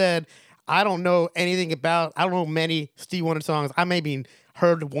just said, I don't know anything about, I don't know many Stevie Wonder songs. I maybe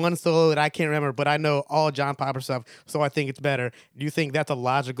heard one solo that I can't remember, but I know all John Popper stuff, so I think it's better. Do you think that's a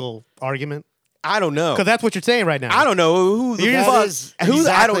logical argument? I don't know. Because that's what you're saying right now. I don't know who the You're- fuck. That is who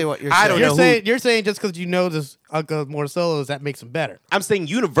exactly what you're I don't saying. know. You're saying just because you know there's more solos, that makes them better. I'm saying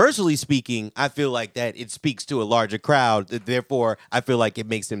universally speaking, I feel like that it speaks to a larger crowd. Therefore, I feel like it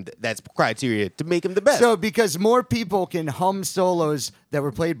makes him. That's criteria to make him the best. So because more people can hum solos that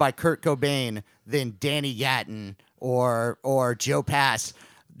were played by Kurt Cobain than Danny Gatton or Joe Pass,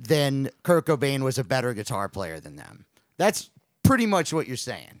 then Kurt Cobain was a better guitar player than them. That's pretty much what you're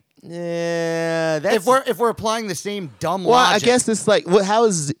saying. yeah, that's If we're applying the same dumb Well, logic, I guess it's like, how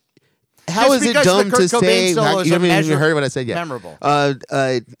is Just it because dumb the Kurt to Cobain say? solos You are haven't even heard what I said yet. memorable.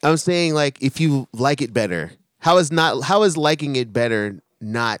 I'm saying like if you like it better, how is liking it better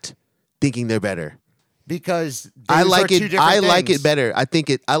not thinking they're better? because I those are like two it. different I like things. it better.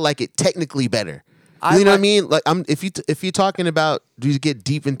 I like it technically better. I You know what I like- mean? Like if you're talking about, do you get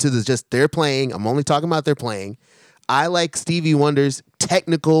deep into just their playing? I'm only talking about their playing. I like Stevie Wonder's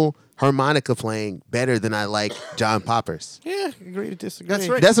technical harmonica playing better than I like John Popper's. Yeah, agree to disagree. That's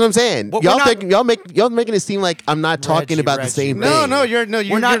right. That's what I'm saying. Well, y'all we're not- y'all making it seem like I'm not talking about the Reggie. same No, thing. no, you're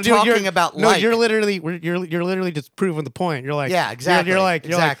We're not talking about no. like. You're literally just proving the point. You're like, Yeah, exactly, You're like,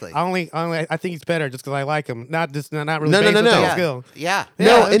 exactly. I think he's better just because I like him, not really. No, based no, on no. his Yeah. skill. Yeah. No,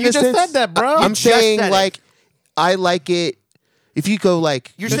 Yeah, in you the just sense, said that, bro. I'm You just saying said it. like I like it. If you go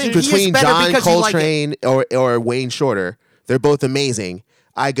like You're saying he is between better John because you like Coltrane or Wayne Shorter, they're both amazing.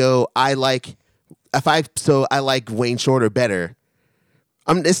 I like Wayne Shorter better.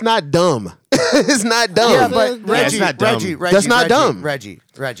 It's not dumb. It's not dumb. Yeah, but Yeah, Reggie, it's not dumb. Reggie, That's not dumb. Reggie,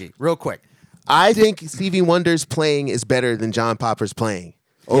 real quick. I think Stevie Wonder's playing is better than John Popper's playing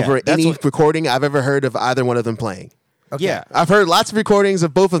over that's any what- recording I've ever heard of either one of them playing. Okay. Yeah. I've heard lots of recordings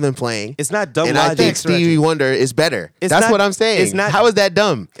of both of them playing. It's not dumb and I logic. think Stevie Wonder is better. It's That's not- what I'm saying. it's not- How is that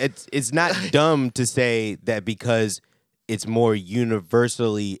dumb? It's not dumb to say that because it's more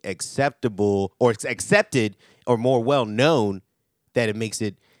universally acceptable or it's accepted or more well known that it makes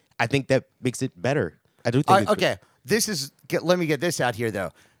it. I think that makes it better. I do think. Okay, let me get this out here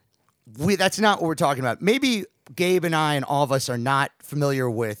though. That's not what we're talking about. Maybe Gabe and I and all of us are not familiar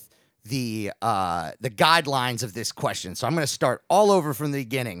with the guidelines of this question. So I'm going to start all over from the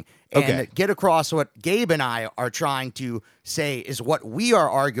beginning and Okay. get across what Gabe and I are trying to say is what we are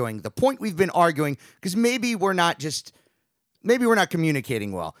arguing. The point we've been arguing, because maybe we're not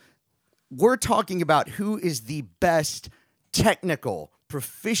communicating well. We're talking about who is the best technical,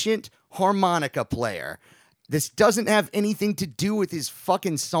 proficient harmonica player. This doesn't have anything to do with his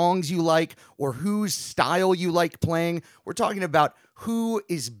fucking songs you like or whose style you like playing. We're talking about who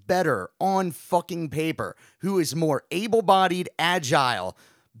is better on fucking paper, who is more able-bodied, agile,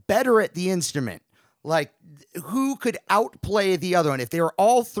 better at the instrument. Like, who could outplay the other one? If they were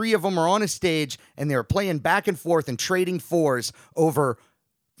all three of them are on a stage and they were playing back and forth and trading fours over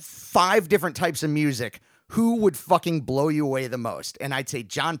 5 different types of music, who would fucking blow you away the most? And I'd say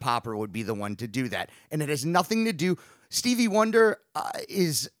John Popper would be the one to do that. And it has nothing to do. Stevie Wonder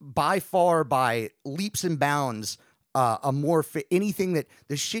is by far, by leaps and bounds, anything that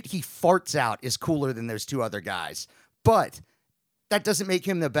the shit he farts out is cooler than those two other guys. But that doesn't make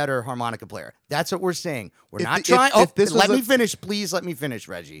him the better harmonica player. That's what we're saying. We're not trying. Let me finish. Please let me finish,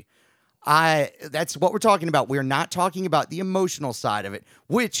 Reggie. That's what we're talking about. We're not talking about the emotional side of it,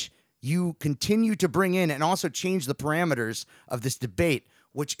 which you continue to bring in and also change the parameters of this debate,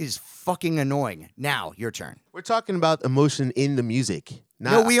 which is fucking annoying. Now, your turn. We're talking about emotion in the music.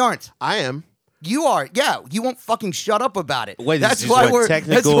 No, we aren't. I am. You are. Yeah, you won't fucking shut up about it. Wait, that's you why just want we're.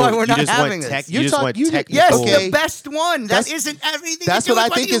 technical, That's why we're you not just having want this. you just want technical. Yes, Okay. the best one. That isn't everything. That's to do what I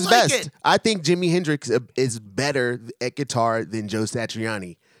with think you is like best. it. I think Jimi Hendrix is better at guitar than Joe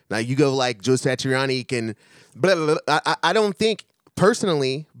Satriani. Now you go like Joe Satriani can. Blah, blah, blah. I don't think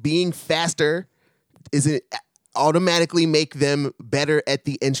personally being faster isn't automatically make them better at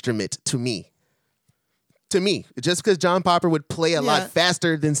the instrument to me. Just because John Popper would play a lot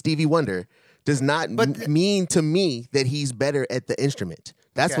faster than Stevie Wonder does not mean to me that he's better at the instrument.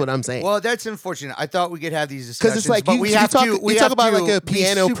 That's what I'm saying. Well, that's unfortunate. I thought we could have these discussions, it's like but you we have talk- to. you We talk have about to like a be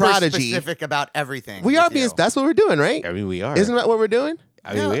piano super prodigy. Specific about everything. we are with being. you. That's what we're doing, right? I mean, we are. Isn't that what we're doing?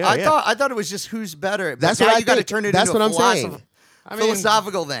 I mean, Yeah, we are. I thought it was just who's better. But That's now what I you got to think. turn it That's into what a I'm saying.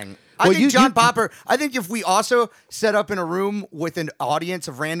 philosophical thing. I Well, think you- John Popper. I think if we also set up in a room with an audience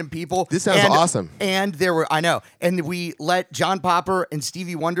of random people, This sounds awesome. And and we let John Popper and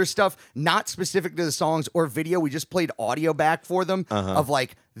Stevie Wonder stuff, not specific to the songs or video. We just played audio back for them of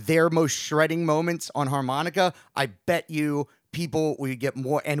like their most shredding moments on harmonica. I bet you people we get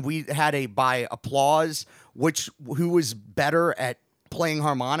more, and we had by applause, who was better at playing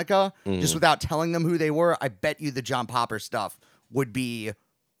harmonica just without telling them who they were. I bet you the John Popper stuff would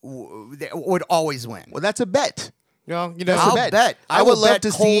always win. Well, that's a bet. Well, That's I'll a bet. bet. I would will love bet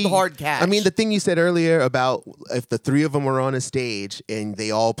to cold see hard cash. I mean, the thing you said earlier about if the three of them were on a stage and they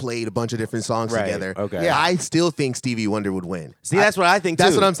all played a bunch of different songs Right, together. okay. Yeah. I still think Stevie Wonder would win. See, that's what I think too.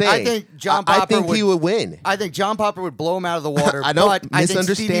 That's what I'm saying. I think John I Popper think he would win. I think John Popper would blow him out of the water. I don't but I think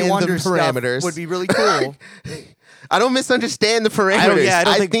misunderstand Stevie the Wonder parameters. stuff would be really cool. I don't misunderstand the parameters. I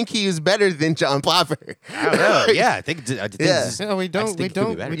don't think he is better than John Popper. I don't know. Yeah, I think. Yeah. this is- No, we I don't. just We think it could be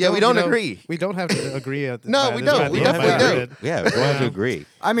don't. better. Yeah, we don't agree. We don't have to agree. No, we don't. We definitely don't. Yeah, we don't have to agree.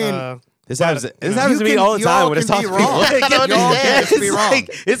 I mean, This happens. This happens to you me all the can- time y'all when it's can talking be to people. wrong. Like, I don't Y'all understand. can be it's wrong. like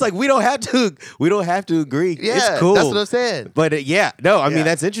it's like we don't have to agree. Yeah, it's cool. that's what I'm saying. But yeah, no, I Yeah. mean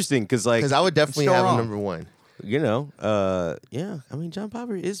that's interesting because like Because I would definitely Still have wrong. him number one. yeah. I mean, John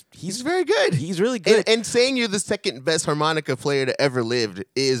Popper He's very good. He's really good. And saying you're the second best harmonica player to ever lived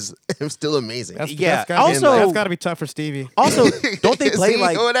is still amazing. That's also that's got to be tough for Stevie. Also, don't they play See,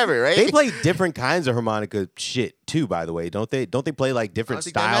 like whatever, right? They play different kinds of harmonica shit too. By the way, don't they? Don't they play like different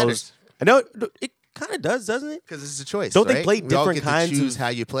think that matters. styles? I know it kind of does, doesn't it? Because it's a choice. Don't they right? play We all different get kinds to choose of- how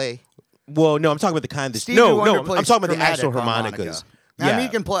you play? Well, no, I'm talking about the kind that Stevie no, Wonder I'm plays talking about the chromatic actual harmonica. harmonicas. I Yeah, mean, he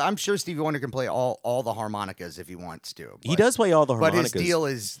can play. I'm sure Stevie Wonder can play all the harmonicas if he wants to. he does play all the But harmonicas. his deal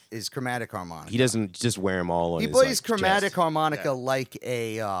is chromatic harmonica. He doesn't just wear them all on He his, plays like, chromatic chest. harmonica like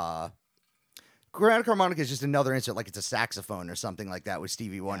a. Chromatic harmonica is just another instrument, like it's a saxophone or something like that with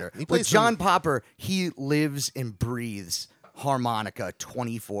Stevie Wonder. he With plays John Popper, he lives and breathes harmonica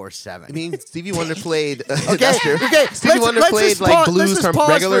 24/7. I mean, Stevie Wonder played. Okay, That's true. okay. Stevie Wonder let's played just like pause- blues, let's just pause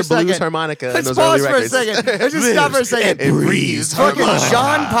for regular a second. blues harmonica in Let's those pause early for a records. second. Let's just stop for a second. And breathes Fucking harmonica.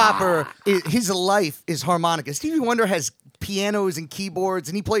 John Popper, his life is harmonica. Stevie Wonder has pianos and keyboards,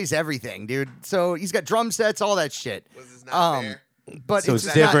 and he plays everything, dude. So he's got drum sets, all that shit. Was this not fair? But So it's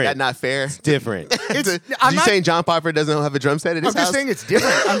it's just not- different. That not fair. Different. I'm you not- saying John Popper doesn't have a drum set at his I'm just house? saying it's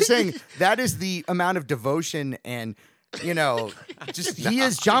different. I'm saying that is the amount of devotion and, just he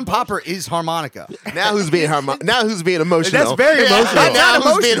is John Popper is harmonica. Now who's being Now who's being emotional? That's very emotional. I'm Now not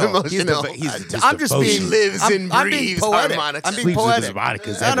who's being emotional. emotional? I'm just being lives I'm, and I'm being breathes poetic. harmonica. I'm being Sleeps with poetic.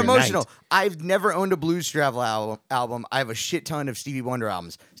 his harmonicas Not every emotional. night. I've never owned a Blues Travel album. I have a shit ton of Stevie Wonder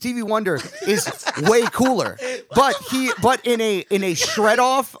albums. Stevie Wonder is way cooler, but in a shred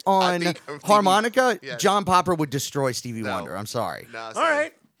off on think Stevie- harmonica, yes. John Popper would destroy Stevie No. Wonder. I'm sorry. No, All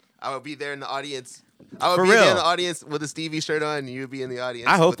right. I would be there in the audience. I would For be there real. in the audience with a Stevie shirt on, and you would be in the audience.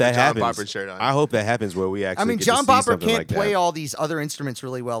 I hope with the that John happens. Popper shirt on. I hope that happens where we actually. I mean, get John to see Popper something can't like play that. all these other instruments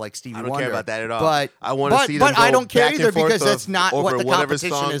really well like Stevie I don't Wonder. care about that at all. But I want to see them But I go don't care back and either forth because that's not over what the whatever competition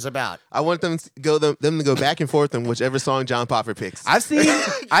song. is about. I want them to go back and forth on whichever song John Popper picks. I've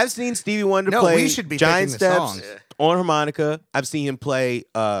seen Stevie Wonder No, play we should be Giant picking the Steps songs. on harmonica. I've seen him play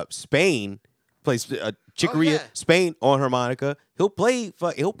Spain, play Chicoria, yeah. Spain on harmonica. He'll play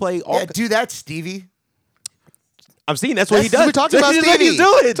all. Yeah, do that, Stevie. I'm seeing that's what he does. We're talking about That's what Stevie. he's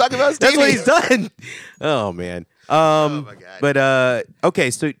doing. Talking about That's what Stevie. he's done. Oh man. my God. But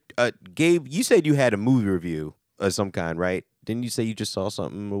okay, so Gabe, you said you had a movie review of some kind, right? Didn't you say you just saw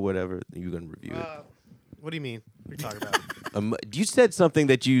something or whatever? You were gonna review it. What do you mean? What are you talking about? You said something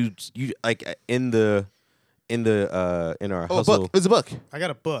that you like in our Oh, a hustle. book. It was a book. I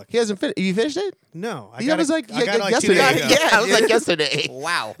got a book. He hasn't finished. You finished it? No, I He got was it, like, I got it like 2 yesterday. days ago. Yeah, it was like yesterday.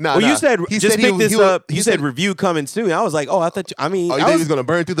 Wow. No, Well, no. you said He just said pick he- this he would- up. he You said review coming soon. I was like, oh, I thought. I mean, Oh, you I think he was, was gonna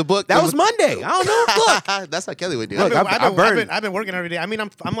burn through the book? that was Monday. I don't know. Look, That's how Kelly would do Look, it. I've been working every day. I mean,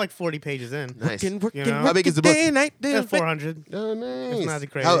 I'm like 40 pages in. Nice. You know? How big is the book? Day and night, day Yeah, and 400. Oh, nice. nothing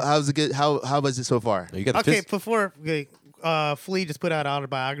crazy. How's it good? How was it so far? You got the Okay, fist- before Flea just put out an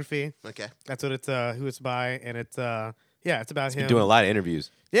autobiography. Okay. That's what it's who it's by, and it's it's about him. doing a lot of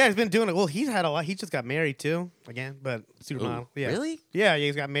interviews. Yeah, he's been doing it. Well, he's had a lot. He just got married too, again, but supermodel. Yeah. Really? Yeah,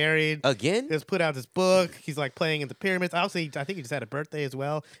 he's got married. Again? He's put out this book. He's like playing in the pyramids. I think he just had a birthday as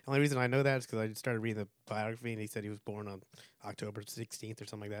well. The only reason I know that is because I just started reading the biography, and he said he was born on October 16th or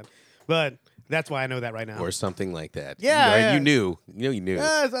something like that. But that's why I know that right now. Or something like that. Yeah, yeah. You knew. You knew.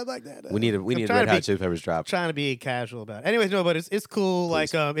 Something like that. We need a I'm trying Red to Hot be- Chili Peppers drop. Trying to be casual about it. Anyways, no, but it's cool.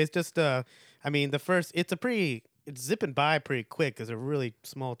 Please. Like it's just I mean it's zipping by pretty quick because they're really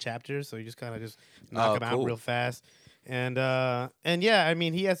small chapters, so you just kind of just knock them cool. out real fast. And yeah, I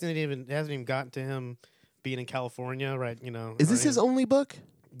mean, it hasn't even gotten to him being in California, right? You know, Is this his only book?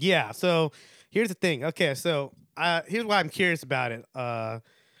 Yeah. So here's the thing. Okay, so here's why I'm curious about it.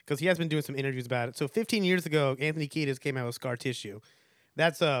 Because he has been doing some interviews about it. So 15 years ago, Anthony Kiedis came out with Scar Tissue.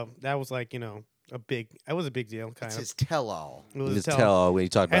 That was like a big deal. Kind It's of. his tell-all. It was Just a tell when he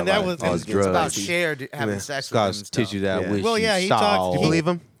talked about And that like, was- all his it's drugs. About shared having sex with him Scott's and stuff. tissues out. Yeah. Wish Well, yeah, you he talked- saw. You believe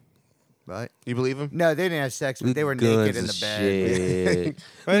him? Right? You believe him? No, they didn't have sex, but they were Guns naked in and the bed. shit.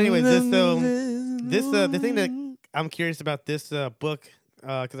 But anyways, the thing that I'm curious about this book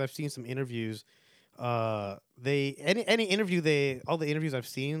because I've seen some interviews. All the interviews I've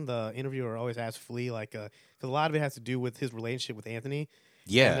seen, the interviewer always asks Flea like because a lot of it has to do with his relationship with Anthony.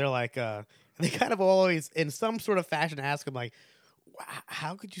 Yeah. And they're like they kind of always in some sort of fashion ask him like,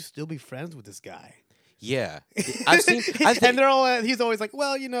 how could you still be friends with this guy? Yeah. I've seen. And they're all. He's always like,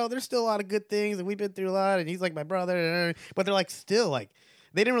 well, there's still a lot of good things, and we've been through a lot. And he's like my brother, but they're like still like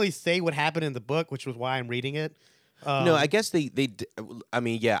they didn't really say what happened in the book, which was why I'm reading it. No, I guess they. I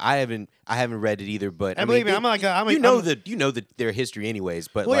mean, yeah, I haven't read it either, but And I mean, believe me, you know their history anyways.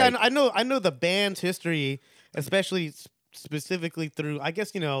 But well, like, yeah, I know the band's history, especially specifically through. I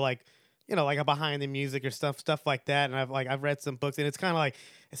guess like a behind the music or stuff like that. And I've read some books, and it's kind of like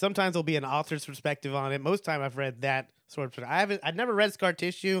sometimes there'll be an author's perspective on it. Most time I've read that sort of. I'd never read Scar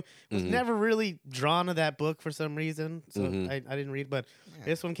Tissue. Was never really drawn to that book for some reason, so I didn't read. But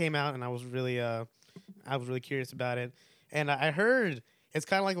this one came out, and I was really curious about it. And I heard it's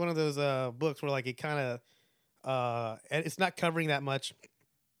kind of like one of those books where like it kind of it's not covering that much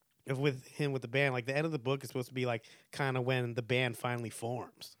with the band. Like the end of the book is supposed to be like kind of when the band finally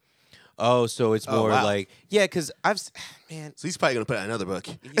forms. Oh, so it's more like because man. So he's probably gonna put out another book.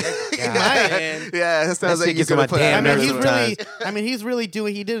 Yeah, man. Yeah, that sounds That like shit he's gets on gonna my put damn out nerves another sometimes. He's really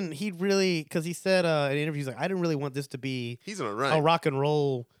doing. Because he said in interviews like I didn't really want this to be He's gonna run. a rock and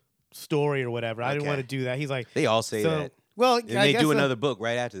roll story or whatever. I didn't want to do that. He's like They all say that. Well, And I they guess do so. another book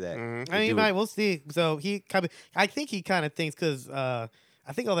right after that. Mm-hmm. They do it. We'll see. So I think he kind of thinks because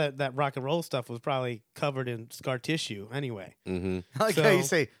I think all that rock and roll stuff was probably covered in Scar Tissue anyway. Mm-hmm. I like how you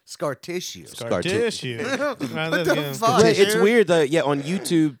say scar tissue. Scar Tissue. What the fuck? Right, it's dude? weird that on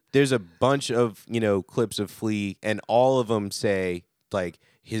YouTube there's a bunch of clips of Flea, and all of them say like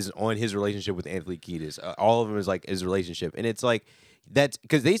his relationship with Anthony Kiedis. All of them is like his relationship, and it's like that's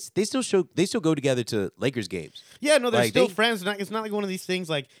because they still go together to Lakers games. Yeah, no, they're Like, still they- friends. It's not like one of these things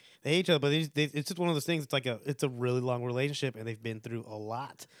like they hate each other, but it's just one of those things. It's like it's a really long relationship, and they've been through a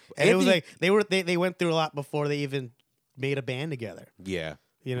lot. And it was Anthony- like they went through a lot before they even made a band together. Yeah,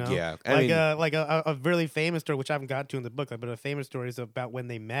 You know, Yeah, I mean- a really famous story, which I haven't got to in the book, but a famous story is about when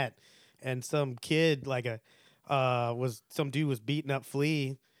they met, and some kid some dude was beating up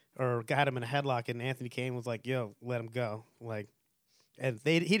Flea or got him in a headlock, and Anthony Kane was like, "Yo, let him go," and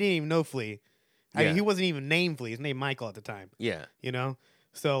he didn't even know Flea. I Yeah. mean, he wasn't even named Flea. His name Michael at the time. yeah. You know,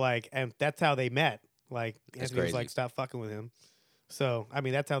 so and that's how they met. Like Anthony was crazy. like, "Stop fucking with him." So I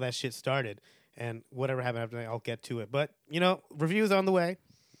mean, that's how that shit started. And whatever happened after that, I'll get to it. But reviews on the way.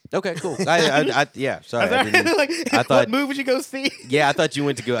 Okay, cool. Yeah, sorry. I didn't- Like, I thought- what movie would you go see? yeah, I thought you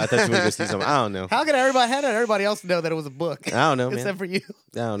went to go see something. I don't know. How could everybody else know that it was a book? I don't know, man. Except for you.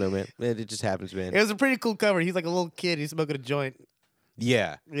 I don't know, man. It just happens, man. It was a pretty cool cover. He's like a little kid. He's smoking a joint.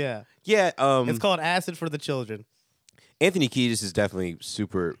 Yeah, Yeah. yeah. It's called Acid for the Children. Anthony Kiedis is definitely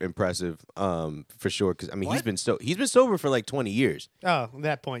super impressive, for sure. Because I mean, What? he's been sober for like 20 years. Oh, at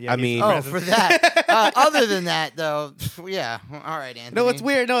that point, yeah. I he's mean- impressive. For that. Other than that, though, yeah. All right, Anthony. No, it's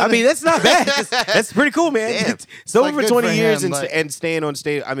weird. No, I mean, that's not bad. That's pretty cool, man. Damn. Sober Like, for good 20 for years him, and, but- and staying on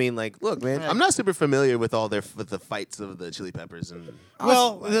stage. I mean, like, look, man. I'm not super familiar with with the fights of the Chili Peppers and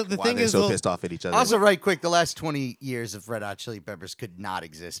Well, like, the why thing they're is, so though- pissed off at each other. Also, right quick, the last 20 years of Red Hot Chili Peppers could not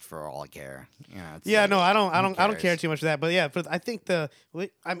exist for all I care. It's Yeah, like, no, I don't care cares? too much of that. But yeah, I think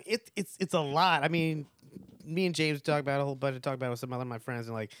it's a lot. I mean, me and James talk about it, a whole bunch. Talk about it with some other of my friends,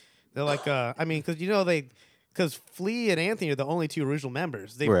 and like they're like, I mean, because Flea and Anthony are the only two original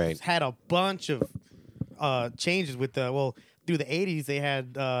members. They've Right. had a bunch of changes with through the '80s they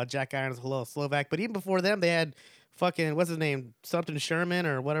had Jack Irons, Hello Slovak, but even before them they had fucking what's his name, something Sherman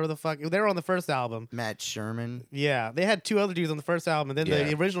or whatever the fuck. They were on the first album. Matt Sherman. Yeah, they had two other dudes on the first album, and then Yeah.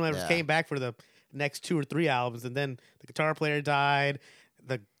 the original members Yeah. came back for the next 2 or 3 albums, and then the guitar player died,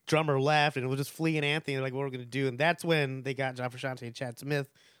 the drummer left, and it was just Flea and Anthony. Like, what we're gonna do? And that's when they got John Frusciante and Chad Smith,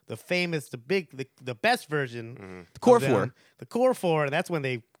 the famous, the best version, The core of them, four. the core four. And that's when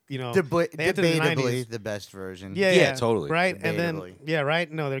they they entered the Debatably 90s. the best version. Yeah, totally. right. And then Debatably. right.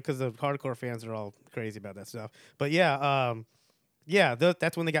 No, because the hardcore fans are all crazy about that stuff. But yeah,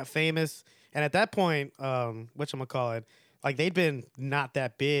 that's when they got famous. And at that point, whatchamacallit, like they'd been not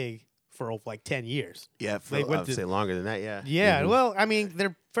that big for like 10 years. yeah, they I went would to- say longer than that. Yeah. Yeah, well, I mean,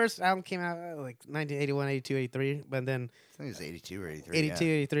 their first album came out like 1981, 82, 83, but then I think it was 82 or 83. 82,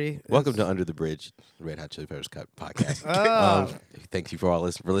 83. Welcome to Under the Bridge, Red Hot Chili Peppers podcast. Oh. Thank you for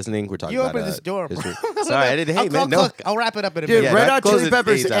listening. We're talking You about opened this door, bro. history. Sorry, I didn't. Hey, man, no. I'll wrap it up in a Dude, minute. Yeah, Red that Hot closes Chili it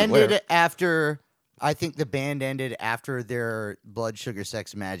Peppers anytime, ended whatever. after, I think the band ended after their Blood Sugar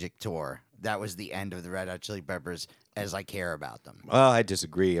Sex Magic tour. That was the end of the Red Hot Chili Peppers as I care about them. Well, I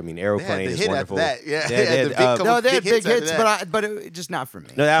disagree. I mean, Aeroplane the is hit wonderful. after that. Yeah, They yeah, had, the big uh, couple- No, they had big big hits hits, after but it just not for me.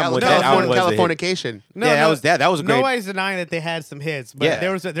 No, that album was a hit. Californication. No, Yeah, no, that was a great. Nobody's denying that they had some hits, but Yeah.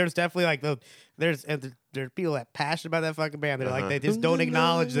 there's definitely like there's people that passionate about that fucking band. They're like they just don't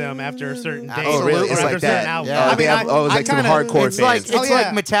acknowledge them after a certain date. Oh, really? Or It's after like a certain that. album. Yeah. I mean, Oh, it's like some kinda- hardcore It's like fans. it's Oh, like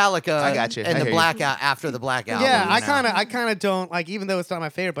yeah. Metallica. I got you. I And hear the you. Blackout after the Black Album. Yeah, you know? I kind of don't like, even though it's not my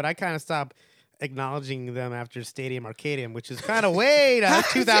favorite, but I kind of stopped acknowledging them after Stadium Arcadium, which is kind of way down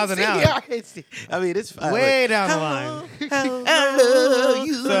 2000 out. I mean, it's fine. Way down the line. I love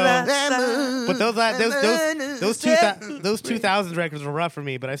you, So- Lemon. But those 2000 records were rough for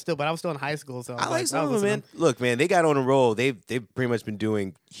me, but I was still in high school, so I like some I of was them, man. Look, man, they got on a roll. They've pretty much been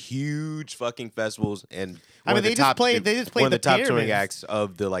doing huge fucking festivals, and I mean, they just played one of the top touring Pyramids. acts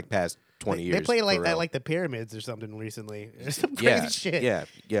of the past 20 years. They played for at real. like the Pyramids or something recently. Some crazy shit.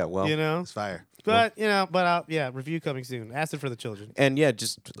 Yeah. Well, You know, It's fire. but review coming soon. Acid for the Children. and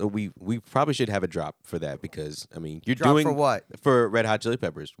just we probably should have a drop for that because I mean you're Drop doing for what? for Red Hot Chili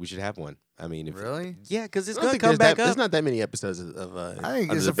Peppers. We should have one. I mean, if, Really? Yeah, because it's I don't gonna think come there's back that, up. There's not that many episodes of I think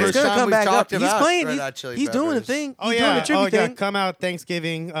Under it's the the Bridge. first It's gonna time come we've back up. talked He's about playing. Red Hot Chili He's doing a Peppers. thing. Oh He's yeah, doing a tribute thing. come out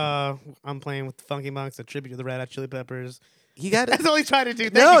Thanksgiving. I'm playing with the Funky Monks, a tribute to the Red Hot Chili Peppers. He got it. That's all he's trying to do.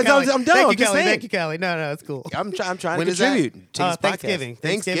 Thank No, you, it's- Kelly. I'm done. Thank I'm you, just Kelly. saying. Thank you, Kelly. No, it's cool. I'm trying to When is that? contribute to his podcast. Thanksgiving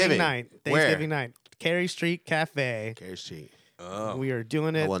Thanksgiving. night. Where? Thanksgiving night. Carey Street Cafe. Carey Street. Oh. We are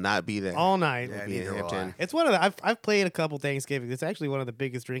doing I it will not be there. all night. Yeah, Be in neither will Hampton. It's one of the. I've played a couple Thanksgivings. It's actually one of the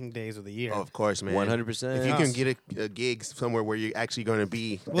biggest drinking days of the year. Oh, of course, man. 100%. If you can get a gig somewhere where you're actually going to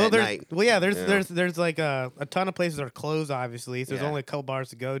be that there's night. there's like a ton of places that are closed. Obviously, so there's Yeah. only a couple bars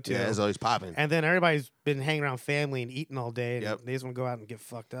to go to. Yeah, it's always popping. And then everybody's been hanging around family and eating all day, and Yep. they just want to go out and get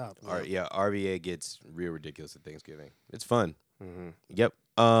fucked up. RVA gets real ridiculous at Thanksgiving. It's fun. Mm-hmm. Yep.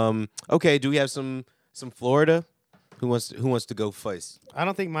 Okay. Do we have some Florida? Who wants to go first? I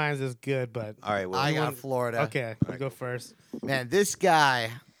don't think mine's as good, but All right. Well, I You got want- Florida. okay, you go first. Man, this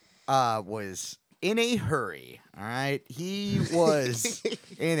guy was in a hurry. All right. He was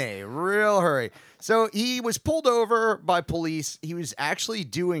in a real hurry. So he was pulled over by police. He was actually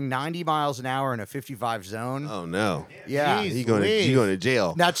doing 90 miles an hour in a 55 zone. Oh no, Yeah. Jeez. you going to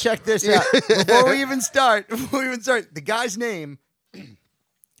jail? Now check this out. Before we even start, the guy's name,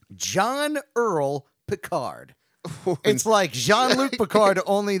 John Earl Picard. It's like Jean-Luc Picard,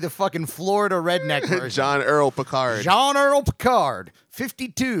 only the fucking Florida redneck version. John Earl Picard. Jean Earl Picard,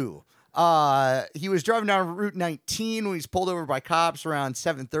 52. He was driving down Route 19 when he was pulled over by cops around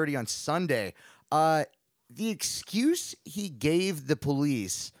 7:30 on Sunday. The excuse he gave the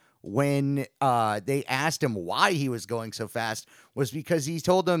police when they asked him why he was going so fast was because he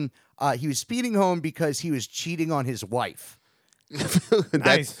told them he was speeding home because he was cheating on his wife.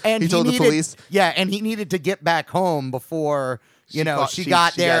 Nice. And he told the needed, police. Yeah, and he needed to get back home before she got she there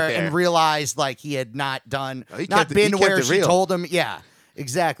got there. and realized like he had not done, Oh, he not kept it- been he kept where it she real. told him. Yeah,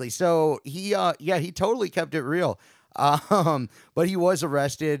 exactly. So he totally kept it real. But he was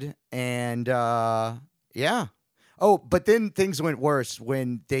arrested, and yeah. Oh, but then things went worse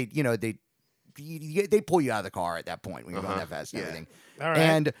when they pull you out of the car at that point when you're going that fast and Yeah. everything. All right.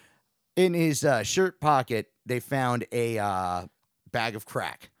 And in his shirt pocket, they found a bag of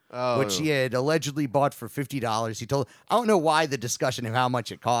crack, which he had allegedly bought for $50. He told, I don't know why the discussion of how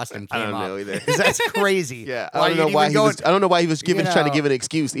much it cost him came I don't up. know either. 'Cause that's crazy. Yeah, Why I don't know you'd why even he go was. I don't know why he was you trying to know. give an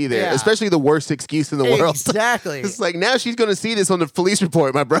excuse either. Yeah. Especially the worst excuse in the world. Exactly. It's like now she's gonna see this on the police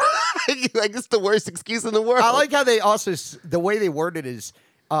report, my bro. Like it's the worst excuse in the world. I like how they also, the way they worded it is,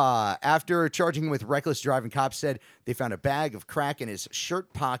 after charging him with reckless driving, cops said they found a bag of crack in his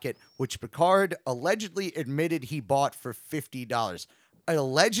shirt pocket, which Picard allegedly admitted he bought for $50.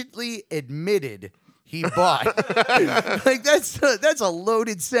 Allegedly admitted he bought. Like that's a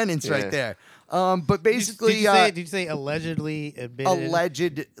loaded sentence Yeah. right there. But basically, did you say allegedly admitted?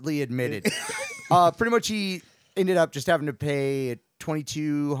 allegedly admitted. Pretty much, he ended up just having to pay a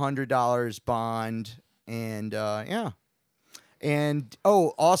 $2,200 bond, and yeah. And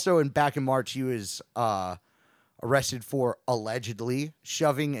also back in March, he was arrested for allegedly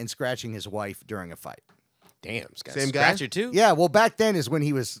shoving and scratching his wife during a fight. damn, it's got Same a guy? scratcher too. Yeah, well, back then is when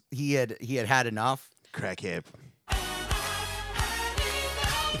he had enough. Crackhead.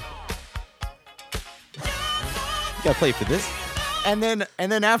 You gotta play for this. And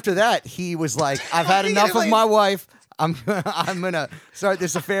then after that, he was like, I've had enough of my wife. I'm gonna start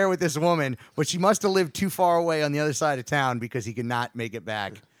this affair with this woman, but she must have lived too far away on the other side of town because he could not make it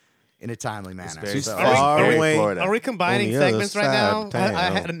back in a timely manner. very So- far very away. Florida. Are we combining On the other segments right side now? of town. I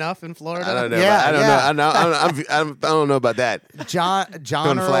had enough in Florida. I don't know. Yeah, I don't yeah. know. I don't know about that. John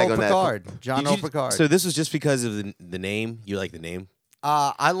Don't flag Earl on that. Picard. John Did Earl you- Picard. So this was just because of the name. You like the name?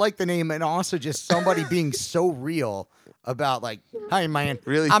 I like the name, and also just somebody being so real about like, hey man,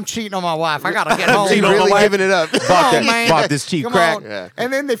 Really? I'm cheating on my wife. I gotta get home. He really giving it up. Bought on, man. bought this cheap Come crack. on. Yeah.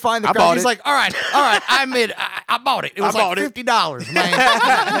 And then they find the I crack. bought He's it. like, all right, I admit, I bought it. It was like $50,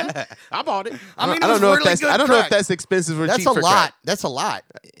 man. I bought it. I mean, it I was don't know really if that's. good I don't know if crack. that's expensive or That's cheap a for lot. crack. That's a lot.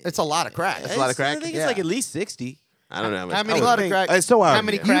 It's a lot of crack. That's a lot of crack. I think Yeah. it's like at least 60. I don't know. How many- a lot of crack. It's so How out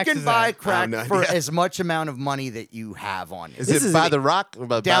many there. You cracks can is buy that? crack no for idea. as much amount of money that you have on Is it. This it is by an- the rock or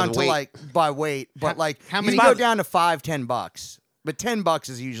by Down the to weight? like by weight, but like how you many- can go down to $5-10 But $10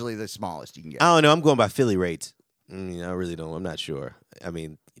 is usually the smallest you can get. I don't know. I'm going by Philly rates. I really don't. I'm not sure. I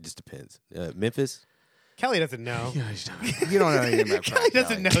mean, it just depends. Memphis. Kelly doesn't know. You don't know anything about Kelly crack.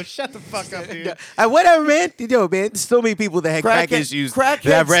 doesn't know. Shut the fuck up, dude. Whatever, man. Man, there's so many people that had crack issues that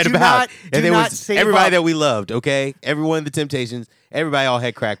I've read about. And there was everybody that we loved, okay? Every one of the Temptations, everybody all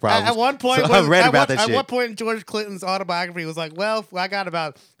had crack problems. At one point, so I've read about that shit. At one point in George Clinton's autobiography, he was like, well, I got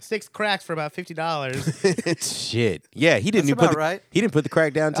about 6 cracks for about $50. Shit. Yeah, he didn't That's even put about right. He didn't put the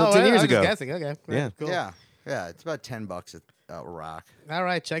crack down until Oh, 10 I years was ago. just guessing. Okay. Yeah. Cool. Yeah, it's about $10 a rock. All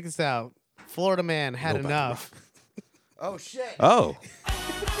right, check this out. Florida man had enough. Oh shit! Oh.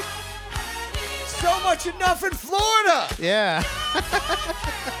 So much enough in Florida. Yeah.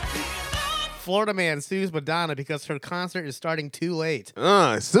 Florida man sues Madonna because her concert is starting too late.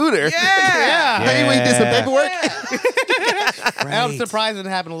 Suitor. Yeah. How you did some paperwork? I'm surprised it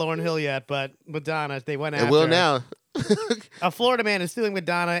didn't happen to Lauryn Hill yet, but Madonna, they went after It will her. now. A Florida man is suing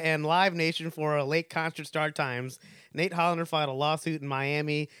Madonna and Live Nation for late concert start times. Nate Hollander filed a lawsuit in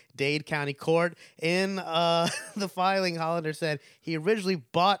Miami-Dade County Court. In the filing, Hollander said he originally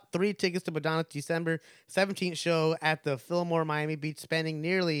bought 3 tickets to Madonna's December 17th show at the Fillmore Miami Beach, spending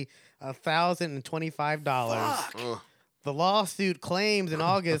nearly $1,025. The lawsuit claims in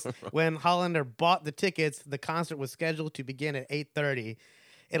August, when Hollander bought the tickets, the concert was scheduled to begin at 8:30.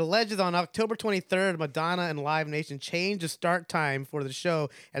 It alleges on October 23rd, Madonna and Live Nation changed the start time for the show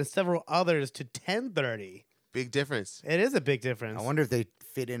and several others to 10:30. Big difference. It is a big difference. I wonder if they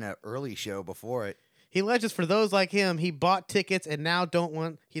fit in an early show before it. He alleges for those like him, he bought tickets and now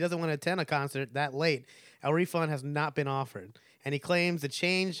he doesn't want to attend a concert that late. A refund has not been offered. And he claims the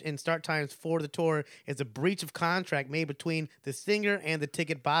change in start times for the tour is a breach of contract made between the singer and the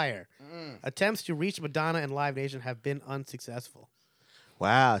ticket buyer. Attempts to reach Madonna and Live Nation have been unsuccessful.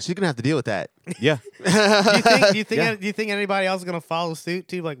 Wow, she's gonna have to deal with that. Yeah. Do you think anybody else is gonna follow suit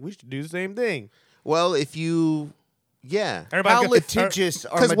too? Like, we should do the same thing. Well, if you, yeah, How litigious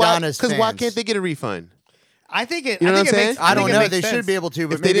are Madonna's fans? Because why can't they get a refund? I think it. You know I think what I'm it makes. saying? I don't know. They sense. should be able to,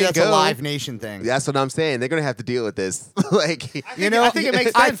 but If they maybe didn't that's a go- Live Nation thing. That's what I'm saying. They're gonna have to deal with this. Like, I think it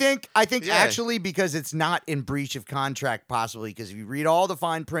makes sense. I think Yeah. actually because it's not in breach of contract, possibly because if you read all the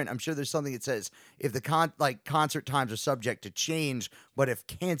fine print, I'm sure there's something that says if the concert times are subject to change, but if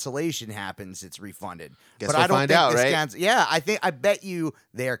cancellation happens, it's refunded. Guess but we'll I don't find think out, this right? I bet you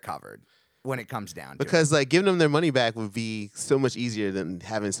they're covered when it comes down to it. because like giving them their money back would be so much easier than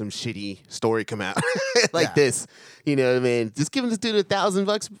having some shitty story come out like Yeah. this. You know what I mean? Just giving this dude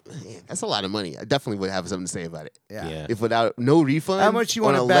 $1,000, man, that's a lot of money. I definitely would have something to say about it. Yeah. If without no refund, How much you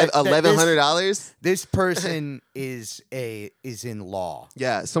on wanna bet that this- $1,100? This person is in law.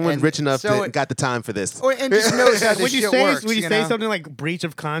 Yeah, someone And rich enough so to it- got the time for this. And just knows how this Would you shit say works. would you say know? something like breach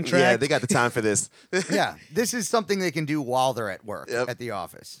of contract? Yeah, they got the time for this. Yeah, this is something they can do while they're at work Yep. at the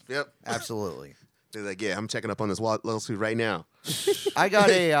office. Yep. Absolutely. They're like, yeah, I'm checking up on this lawsuit right now. I got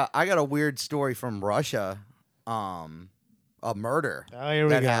a weird story from Russia, a murder Oh, here we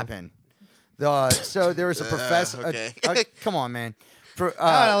that go. happened. So there was a professor. okay. Come on, man.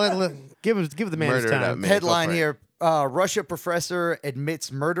 Give the man his Murder it up, time. man. Headline Go for it. here: Russia professor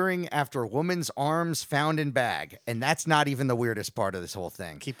admits murdering after woman's arms found in bag, and that's not even the weirdest part of this whole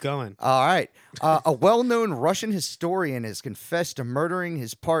thing. Keep going. All right. A well-known Russian historian has confessed to murdering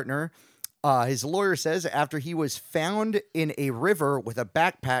his partner. His lawyer says after he was found in a river with a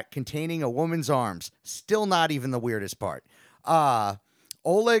backpack containing a woman's arms. Still not even the weirdest part.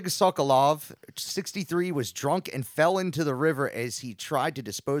 Oleg Sokolov, 63, was drunk and fell into the river as he tried to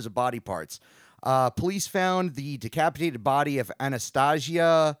dispose of body parts. Police found the decapitated body of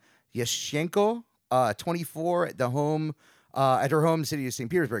Anastasia Yashchenko, 24, at her home city of St.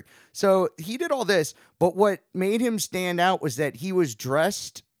 Petersburg. So he did all this, but what made him stand out was that he was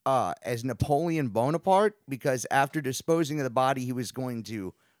dressed as Napoleon Bonaparte because after disposing of the body, he was going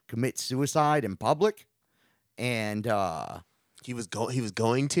to commit suicide in public. And He was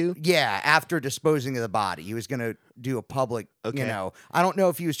going to. yeah, after disposing of the body, he was going to do a public, Okay. I don't know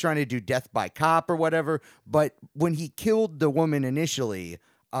if he was trying to do death by cop or whatever, but when he killed the woman initially,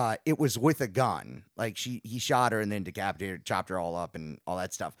 it was with a gun. Like he shot her and then decapitated her, chopped her all up and all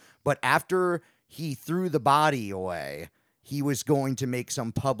that stuff. But after he threw the body away, he was going to make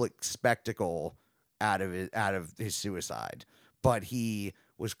some public spectacle out of his suicide. But he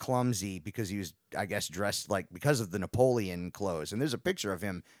was clumsy because he was, I guess, dressed because of the Napoleon clothes. And there's a picture of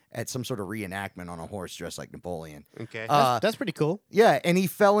him at some sort of reenactment on a horse dressed like Napoleon. Okay. That's pretty cool. Yeah, and he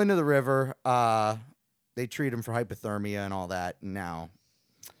fell into the river. They treated him for hypothermia and all that. And now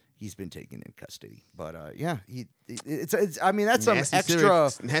he's been taken in custody. But yeah, it's I mean that's some extra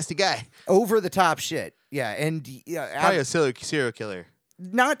nasty guy, over the top shit. Yeah, and probably a serial killer.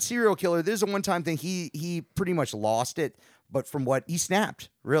 Not serial killer. There's a one time thing. He pretty much lost it, but from what he snapped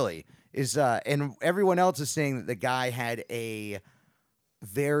really is and everyone else is saying that the guy had a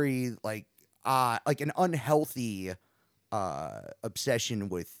very like an unhealthy obsession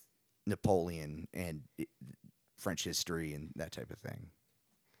with Napoleon and French history and that type of thing.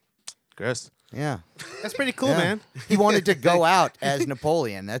 Gross. Yeah. That's pretty cool, Yeah. man. He wanted to go out as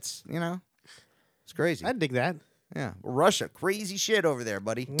Napoleon. That's, it's crazy. I'd dig that. Yeah. Russia, crazy shit over there,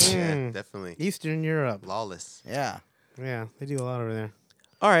 buddy. Yeah, definitely. Eastern Europe. Lawless. Yeah. Yeah, they do a lot over there.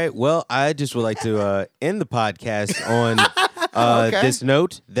 All right. Well, I just would like to end the podcast on Okay. this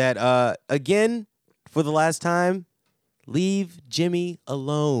note that, again, for the last time, leave Jimmy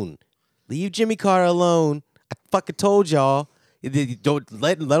alone. Leave Jimmy Carter alone. I fucking told y'all. Don't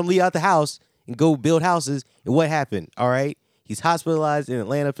let him leave out the house and go build houses. And what happened? All right. He's hospitalized in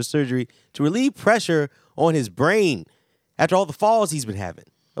Atlanta for surgery to relieve pressure on his brain after all the falls he's been having.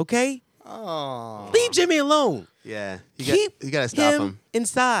 Okay? Oh. Leave Jimmy alone. Yeah. You gotta stop him.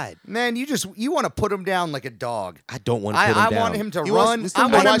 inside. Man, you want to put him down like a dog. I don't want to put him I down. want him to He run. wants I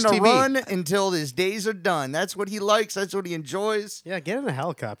him to want him watch to TV. run until his days are done. That's what he likes. That's what he enjoys. Yeah, get in a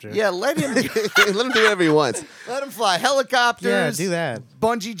helicopter. Yeah, let him Let him do whatever he wants. let him fly helicopters. Yeah, do that.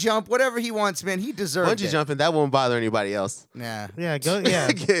 Bungee jump, whatever he wants, man. He deserves Bungee it. jumping, that won't bother anybody else. Nah. Yeah, go.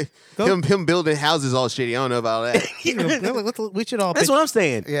 Yeah, Go- him building houses all shitty. I don't know about that. we should all. That's pitch, what I'm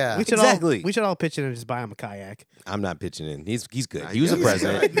saying. Yeah. we should exactly. All, we should all pitch in and just buy him a kayak. I'm not pitching in. He's good. Nah, He was a he's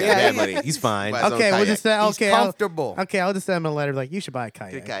president. good. Yeah, Yeah, buddy. He's fine. Buy his own Okay, we'll kayak. just say He's okay. comfortable. I'll just send him a letter like you should buy a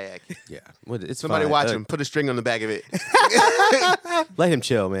kayak. Good kayak. Yeah, well, it's Somebody fine. watch him. Put a string on the back of it. Let him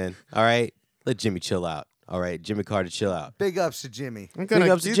chill, man. All right, let Jimmy chill out. All right, Jimmy Carter, chill out. Big ups to Jimmy. I'm Big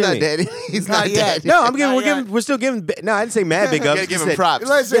gonna. ups to He's Jimmy. not dead. He's not yet. dead. No, I'm giving. Not yet. We're still giving. No, I didn't say mad big You ups. gotta give I him said- props.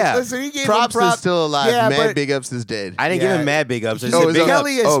 Listen, Yeah. listen, he gave Props him props. is still alive. Yeah, Mad but- Big Ups is dead. I didn't give Yeah. him mad big ups. I Oh, said is big that- ups.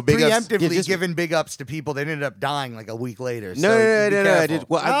 Kelly is Oh, big ups. preemptively Yeah, just- giving big ups to people that ended up dying like a week later. No, so no, be no, no. I careful. did.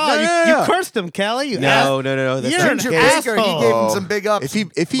 Well, Oh, you cursed him, Kelly. You no. That's You're not an the Ginger case. Baker, he asshole. gave him some big ups.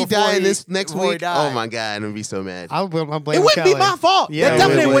 If he before died he- this next before he week, died. oh my god, I'm gonna be so mad. I'll blame It wouldn't be my fault. Yeah, that it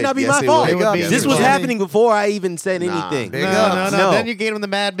definitely would. would not be Yes, my it fault. would. Big ups. Yes, This it was would. happening before I even said Nah. anything. Big No, ups. no. No. Then you gave him the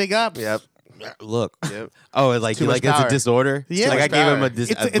mad big ups. Yep. Look. Yep. Oh, like Too much it's a power. disorder. Yeah. Like Too I much gave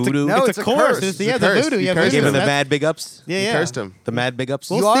him power. a voodoo. No, it's a curse. curse. It's Yeah, a the curse. voodoo. You Yeah, cursed I gave him voodoo. the That's- mad big ups. Yeah, You yeah. cursed him. The mad big ups.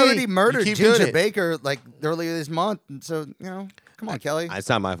 We'll You see. already murdered keep doing Ginger it. Baker like earlier this month, and so come on, Kelly. It's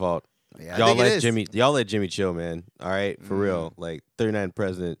not my fault. Yeah, Y'all think it let is. Jimmy chill, man. All right, for real. Like 39th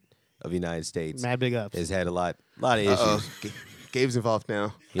president of the United States Mad big ups. has had a lot of issues. Uh-oh. Gabe's involved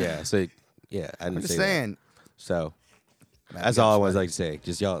now. Yeah, so yeah, I didn't I'm just say that. saying. So Mad that's big all I ups, was buddy. like to say.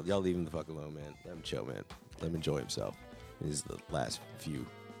 Just y'all leave him the fuck alone, man. Let him chill, man. Let him enjoy himself. This is the last few,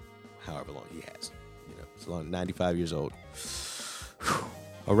 however long he has. It's long, 95 years old.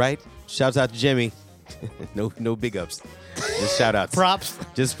 All right. Shouts out to Jimmy. no big ups. Just shout outs. Props.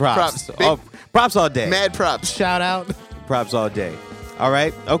 Just props. Props. Props all day. Mad props. Shout out. Props all day. All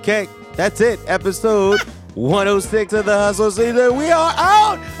right. Okay. That's it. Episode 106 of the Hustle Season. We are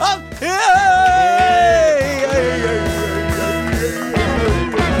out of here.